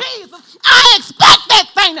on Jesus. I expect that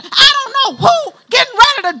thing. I don't know who getting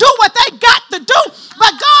ready to do what they got to do,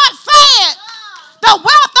 but God said the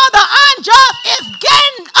wealth of the unjust is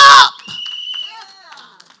getting up.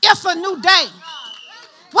 It's a new day.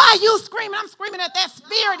 Why are you screaming? I'm screaming at that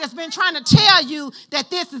spirit that's been trying to tell you that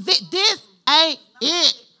this is it. This ain't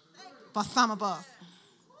it for some of us.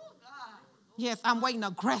 Yes, I'm waiting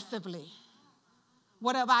aggressively.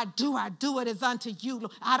 Whatever I do it as unto you,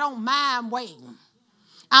 Lord. I don't mind waiting.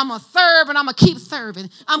 I'm going to serve and I'm going to keep serving.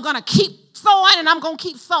 I'm going to keep sowing and I'm going to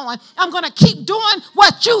keep sowing. I'm going to keep doing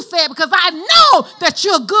what you said because I know that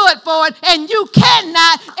you're good for it and you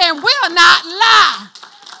cannot and will not lie.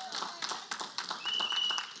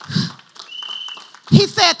 He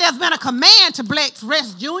said there's been a command to bless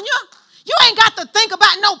Rest Jr. You ain't got to think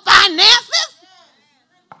about no finances.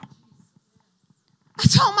 I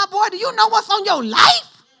told my boy, do you know what's on your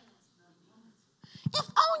life? It's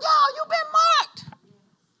on y'all. You've been marked.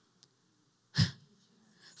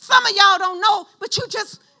 Some of y'all don't know, but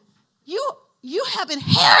you have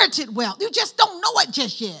inherited wealth. You just don't know it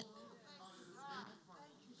just yet.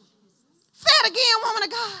 Say it again, woman of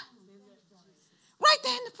God. Right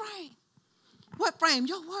there in the frame. What frame?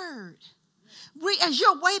 Your word. As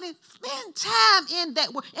you're waiting, spend time in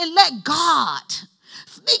that word and let God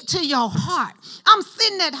speak to your heart. I'm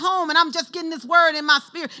sitting at home and I'm just getting this word in my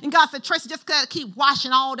spirit. And God said, Tracy, just gotta keep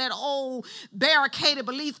washing all that old barricaded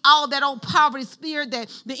beliefs, all that old poverty spirit that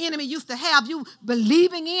the enemy used to have you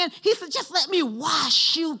believing in. He said, just let me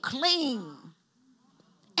wash you clean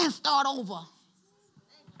and start over.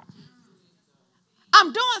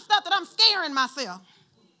 I'm doing stuff that I'm scaring myself.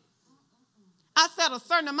 I said a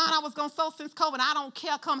certain amount I was going to sow since COVID. I don't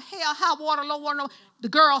care. Come hell, high water, low water. No. The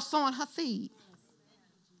girl sowing her seed.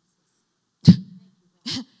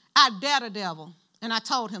 I dare the devil. And I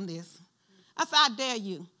told him this. I said, I dare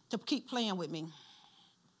you to keep playing with me.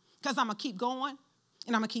 Because I'm going to keep going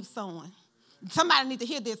and I'm going to keep sowing. Somebody need to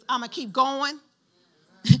hear this. I'm going to keep going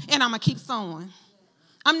and I'm going to keep sowing.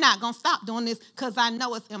 I'm not going to stop doing this because I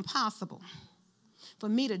know it's impossible for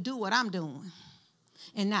me to do what I'm doing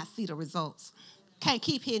and not see the results. Can't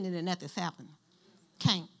keep hitting it and nothing's happening.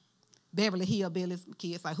 Can't. Beverly Hillbillies.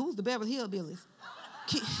 Kids like, who's the Beverly Hillbillies?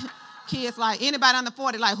 Kids like, anybody under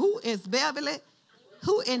 40 like, who is Beverly?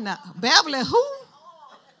 Who in the Beverly who?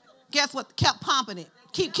 Guess what? Kept pumping it.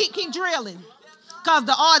 Keep drilling. Because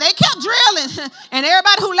they kept drilling. And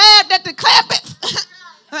everybody who laughed at the clappets.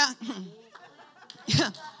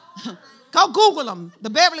 Go Google them. Go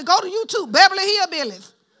to YouTube. Beverly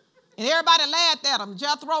Hillbillies. And everybody laughed at them.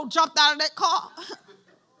 Jethro jumped out of that car.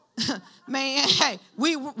 Man, hey,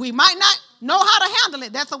 we might not know how to handle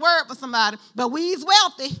it. That's a word for somebody. But we's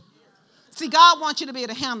wealthy. See, God wants you to be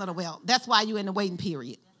able to handle the wealth. That's why you're in the waiting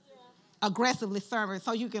period. Aggressively serving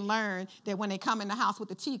so you can learn that when they come in the house with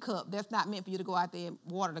the teacup, that's not meant for you to go out there and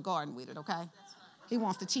water the garden with it, okay? He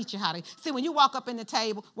wants to teach you how to. See, when you walk up in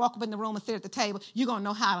the room and sit at the table, you're going to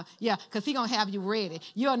know how to, because he's going to have you ready.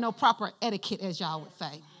 You'll know proper etiquette, as y'all would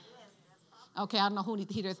say. Okay, I don't know who needs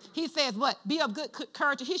to hear this. He says what? Be of good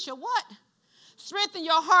courage. He should what? Strengthen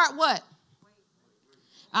your heart what?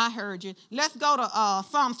 I heard you. Let's go to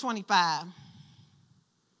Psalms 25.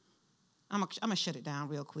 I'm going to shut it down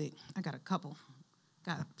real quick. I got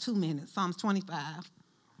 2 minutes. Psalms 25.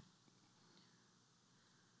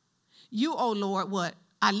 You, O Lord, what?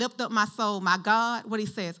 I lift up my soul, my God. What he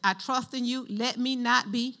says, I trust in you. Let me not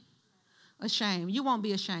be ashamed. You won't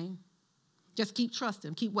be ashamed. Just keep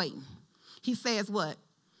trusting. Keep waiting. He says what?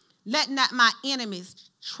 Let not my enemies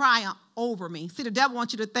triumph over me. See, the devil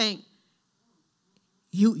wants you to think,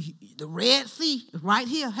 the Red Sea is right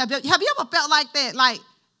here. Have you ever felt like that? Like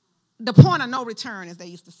the point of no return, as they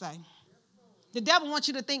used to say. The devil wants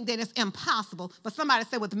you to think that it's impossible. But somebody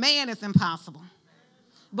said with man it's impossible.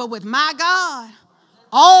 But with my God,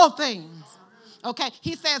 all things. Okay,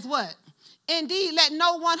 he says what? Indeed, let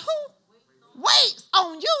no one who waits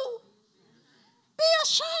on you be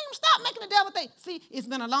ashamed. Stop making the devil think. See, it's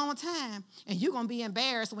been a long time, and you're going to be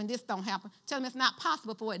embarrassed when this don't happen. Tell him it's not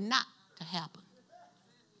possible for it not to happen.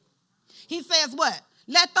 He says what?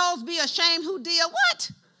 Let those be ashamed who did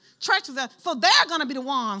what? Churches are, so they're going to be the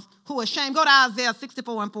ones who are ashamed. Go to Isaiah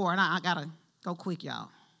 64:4, and I got to go quick, y'all.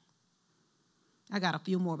 I got a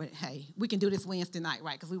few more, but hey, we can do this Wednesday night,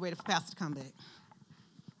 right? Because we're ready for Pastor to come back.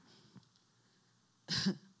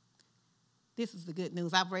 This is the good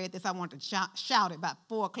news. I've read this. I wanted to shout it about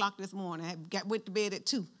 4 o'clock this morning. I went to bed at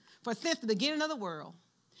 2. For since the beginning of the world,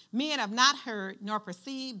 men have not heard nor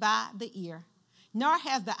perceived by the ear, nor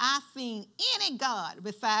has the eye seen any God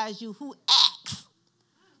besides you who acts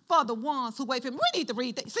for the ones who wait for him. We need to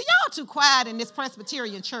read that. See, y'all too quiet in this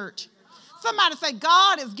Presbyterian church. Somebody say,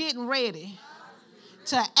 God is getting ready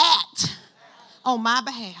to act on my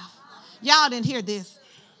behalf. Y'all didn't hear this.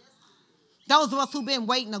 Those of us who've been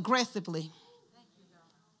waiting aggressively.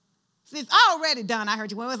 See, it's already done. I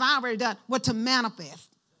heard you. Well, it's already done. What to manifest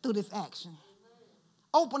through this action.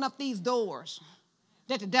 Open up these doors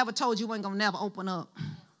that the devil told you wasn't going to never open up.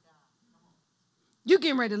 You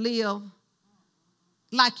getting ready to live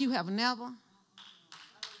like you have never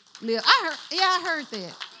lived. I heard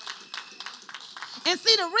that. And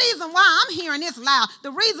see, the reason why I'm hearing this loud,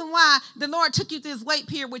 the reason why the Lord took you through this wait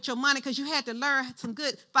period with your money, because you had to learn some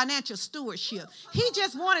good financial stewardship. He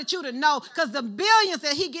just wanted you to know, because the billions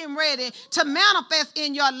that he getting ready to manifest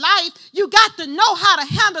in your life, you got to know how to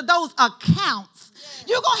handle those accounts.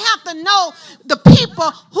 You're going to have to know the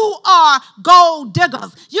people who are gold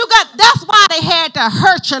diggers. That's why they had to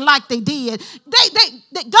hurt you like they did.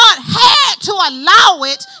 God had to allow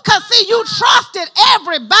it because, see, you trusted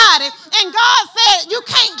everybody. And God said you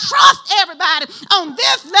can't trust everybody on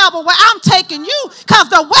this level where I'm taking you, because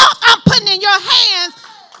the wealth I'm putting in your hands.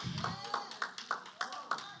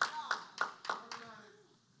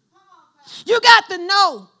 You got to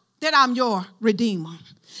know that I'm your redeemer.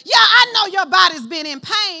 Yeah, I know your body's been in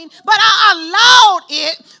pain, but I allowed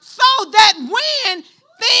it so that when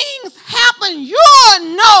things happen,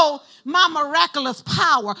 you'll know my miraculous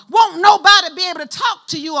power. Won't nobody be able to talk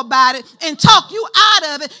to you about it and talk you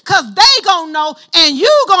out of it, because they going to know and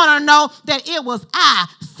you going to know that it was I,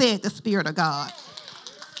 said the Spirit of God.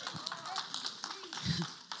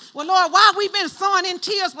 Well, Lord, why we've been sowing in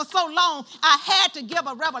tears for so long, I had to give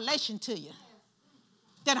a revelation to you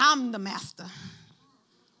that I'm the master,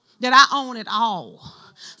 that I own it all,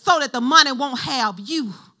 so that the money won't have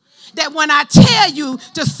you. That when I tell you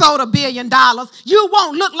to sow $1 billion, you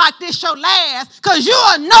won't look like this your last, because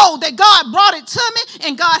you'll know that God brought it to me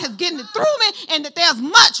and God has gotten it through me, and that there's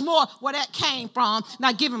much more where that came from.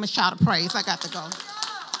 Now give him a shout of praise. I got to go.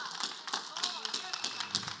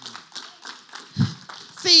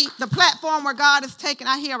 See, the platform where God is taking,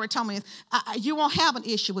 he already told me this, you won't have an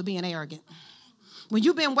issue with being arrogant. When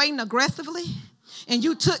you've been waiting aggressively and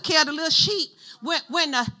you took care of the little sheep,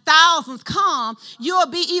 when the thousands come, you'll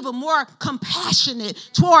be even more compassionate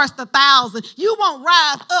towards the thousand. You won't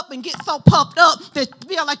rise up and get so puffed up that you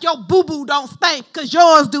feel like your boo-boo don't stink, because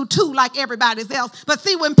yours do too, like everybody else. But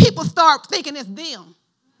see, when people start thinking it's them,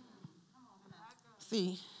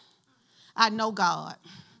 see, I know God.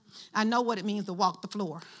 I know what it means to walk the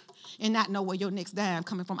floor and not know where your next dime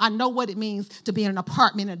coming from. I know what it means to be in an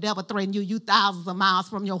apartment and the devil threatening you thousands of miles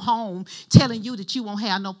from your home, telling you that you won't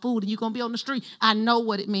have no food and you're going to be on the street. I know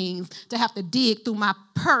what it means to have to dig through my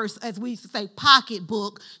purse, as we used to say,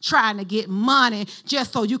 pocketbook, trying to get money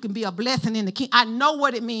just so you can be a blessing in the kingdom. I know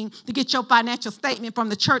what it means to get your financial statement from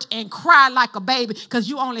the church and cry like a baby because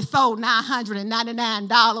you only sold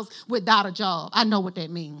 $999 without a job. I know what that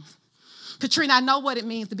means. Katrina, I know what it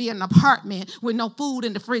means to be in an apartment with no food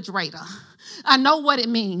in the refrigerator. I know what it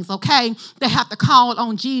means, okay, to have to call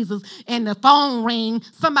on Jesus and the phone ring.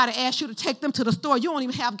 Somebody asks you to take them to the store. You don't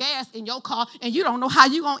even have gas in your car and you don't know how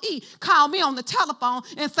you're going to eat. Call me on the telephone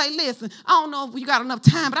and say, listen, I don't know if you got enough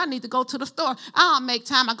time, but I need to go to the store. I don't make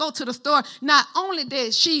time. I go to the store. Not only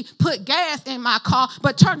did she put gas in my car,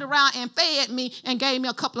 but turned around and fed me and gave me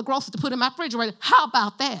a couple of groceries to put in my refrigerator. How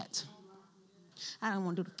about that? I don't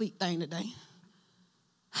want to do the feet thing today.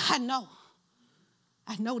 I know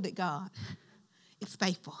that God is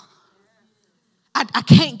faithful. I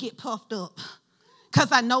can't get puffed up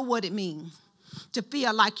because I know what it means to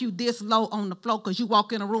feel like you this low on the floor because you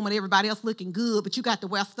walk in a room and everybody else looking good, but you got to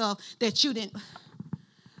wear stuff that you didn't.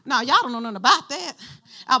 Now, y'all don't know nothing about that.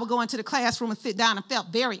 I would go into the classroom and sit down and felt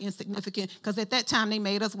very insignificant because at that time they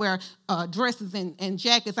made us wear dresses and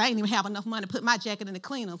jackets. I didn't even have enough money to put my jacket in the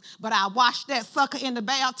cleaners. But I washed that sucker in the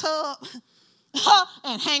bathtub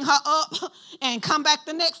and hang her up and come back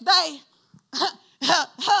the next day.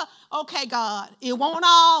 Okay, God, it won't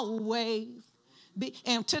always be.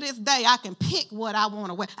 And to this day, I can pick what I want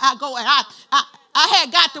to wear. I go and I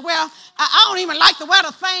had got to wear, I don't even like to wear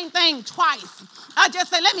the same thing twice. I just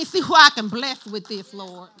say, let me see who I can bless with this,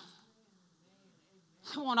 Lord.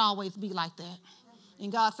 It won't always be like that.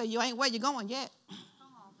 And God said, you ain't where you're going yet.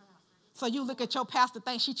 So you look at your pastor,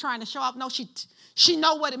 think she trying to show up. No, she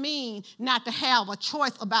know what it means not to have a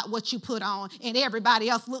choice about what you put on and everybody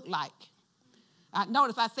else look like.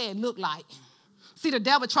 Notice I said look like. See, the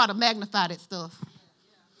devil try to magnify that stuff.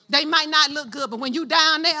 They might not look good, but when you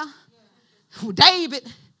down there, David,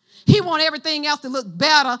 he want everything else to look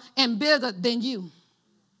better and bigger than you.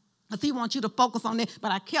 Because he wants you to focus on that.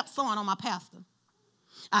 But I kept sowing on my pastor.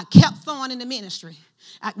 I kept sowing in the ministry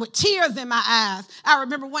with tears in my eyes. I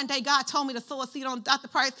remember one day God told me to sow a seed on Dr.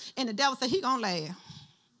 Price, and the devil said he gonna laugh.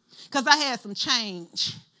 Because I had some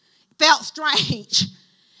change. Felt strange.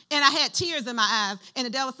 And I had tears in my eyes. And the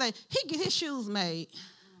devil said, he get his shoes made.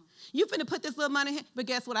 You finna put this little money in here? But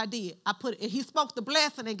guess what I did? I put it, he spoke the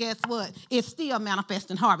blessing, and guess what? It's still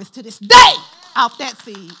manifesting harvest to this day off that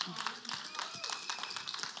seed.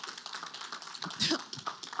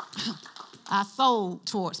 I sold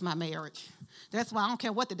towards my marriage. That's why I don't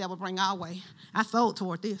care what the devil bring our way. I sold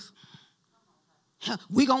toward this.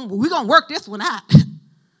 We gonna work this one out.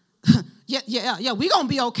 Yeah, we gonna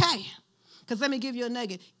be okay. Because let me give you a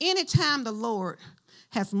nugget. Anytime the Lord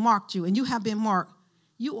has marked you and you have been marked,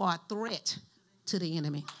 you are a threat to the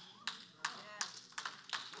enemy.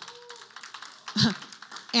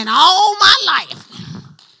 And all my life,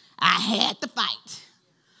 I had to fight.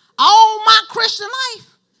 All my Christian life,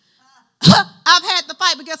 I've had to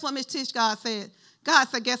fight. But guess what, Miss Tish, God said? God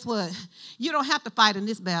said, guess what? You don't have to fight in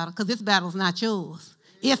this battle because this battle is not yours.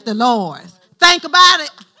 It's the Lord's. Think about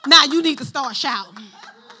it. Now you need to start shouting.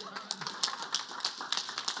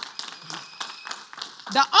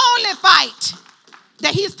 The only fight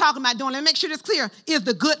that he's talking about doing, let me make sure this clear, is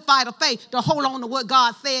the good fight of faith, to hold on to what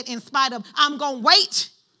God said in spite of, I'm going to wait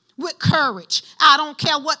with courage. I don't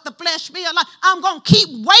care what the flesh feels like. I'm going to keep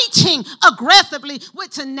waiting aggressively with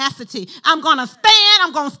tenacity. I'm going to stand,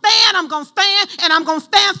 I'm going to stand, I'm going to stand, and I'm going to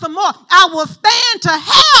stand some more. I will stand till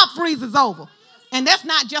hell freezes over. And that's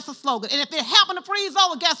not just a slogan. And if it happened to freeze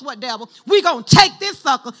over, guess what, devil? We're going to take this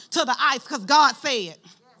sucker to the ice because God said.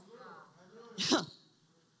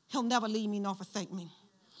 He'll never leave me nor forsake me.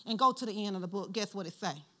 And go to the end of the book. Guess what it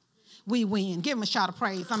say? We win. Give him a shout of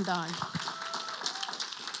praise. I'm done.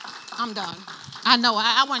 I'm done. I know.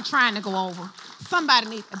 I wasn't trying to go over.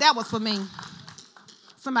 That was for me.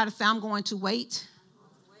 Somebody say, I'm going to wait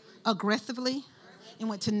aggressively and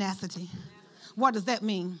with tenacity. What does that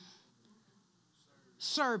mean?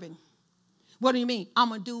 Serving. What do you mean? I'm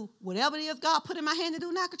going to do whatever it is God put in my hand to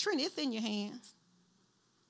do now, Katrina. It's in your hands.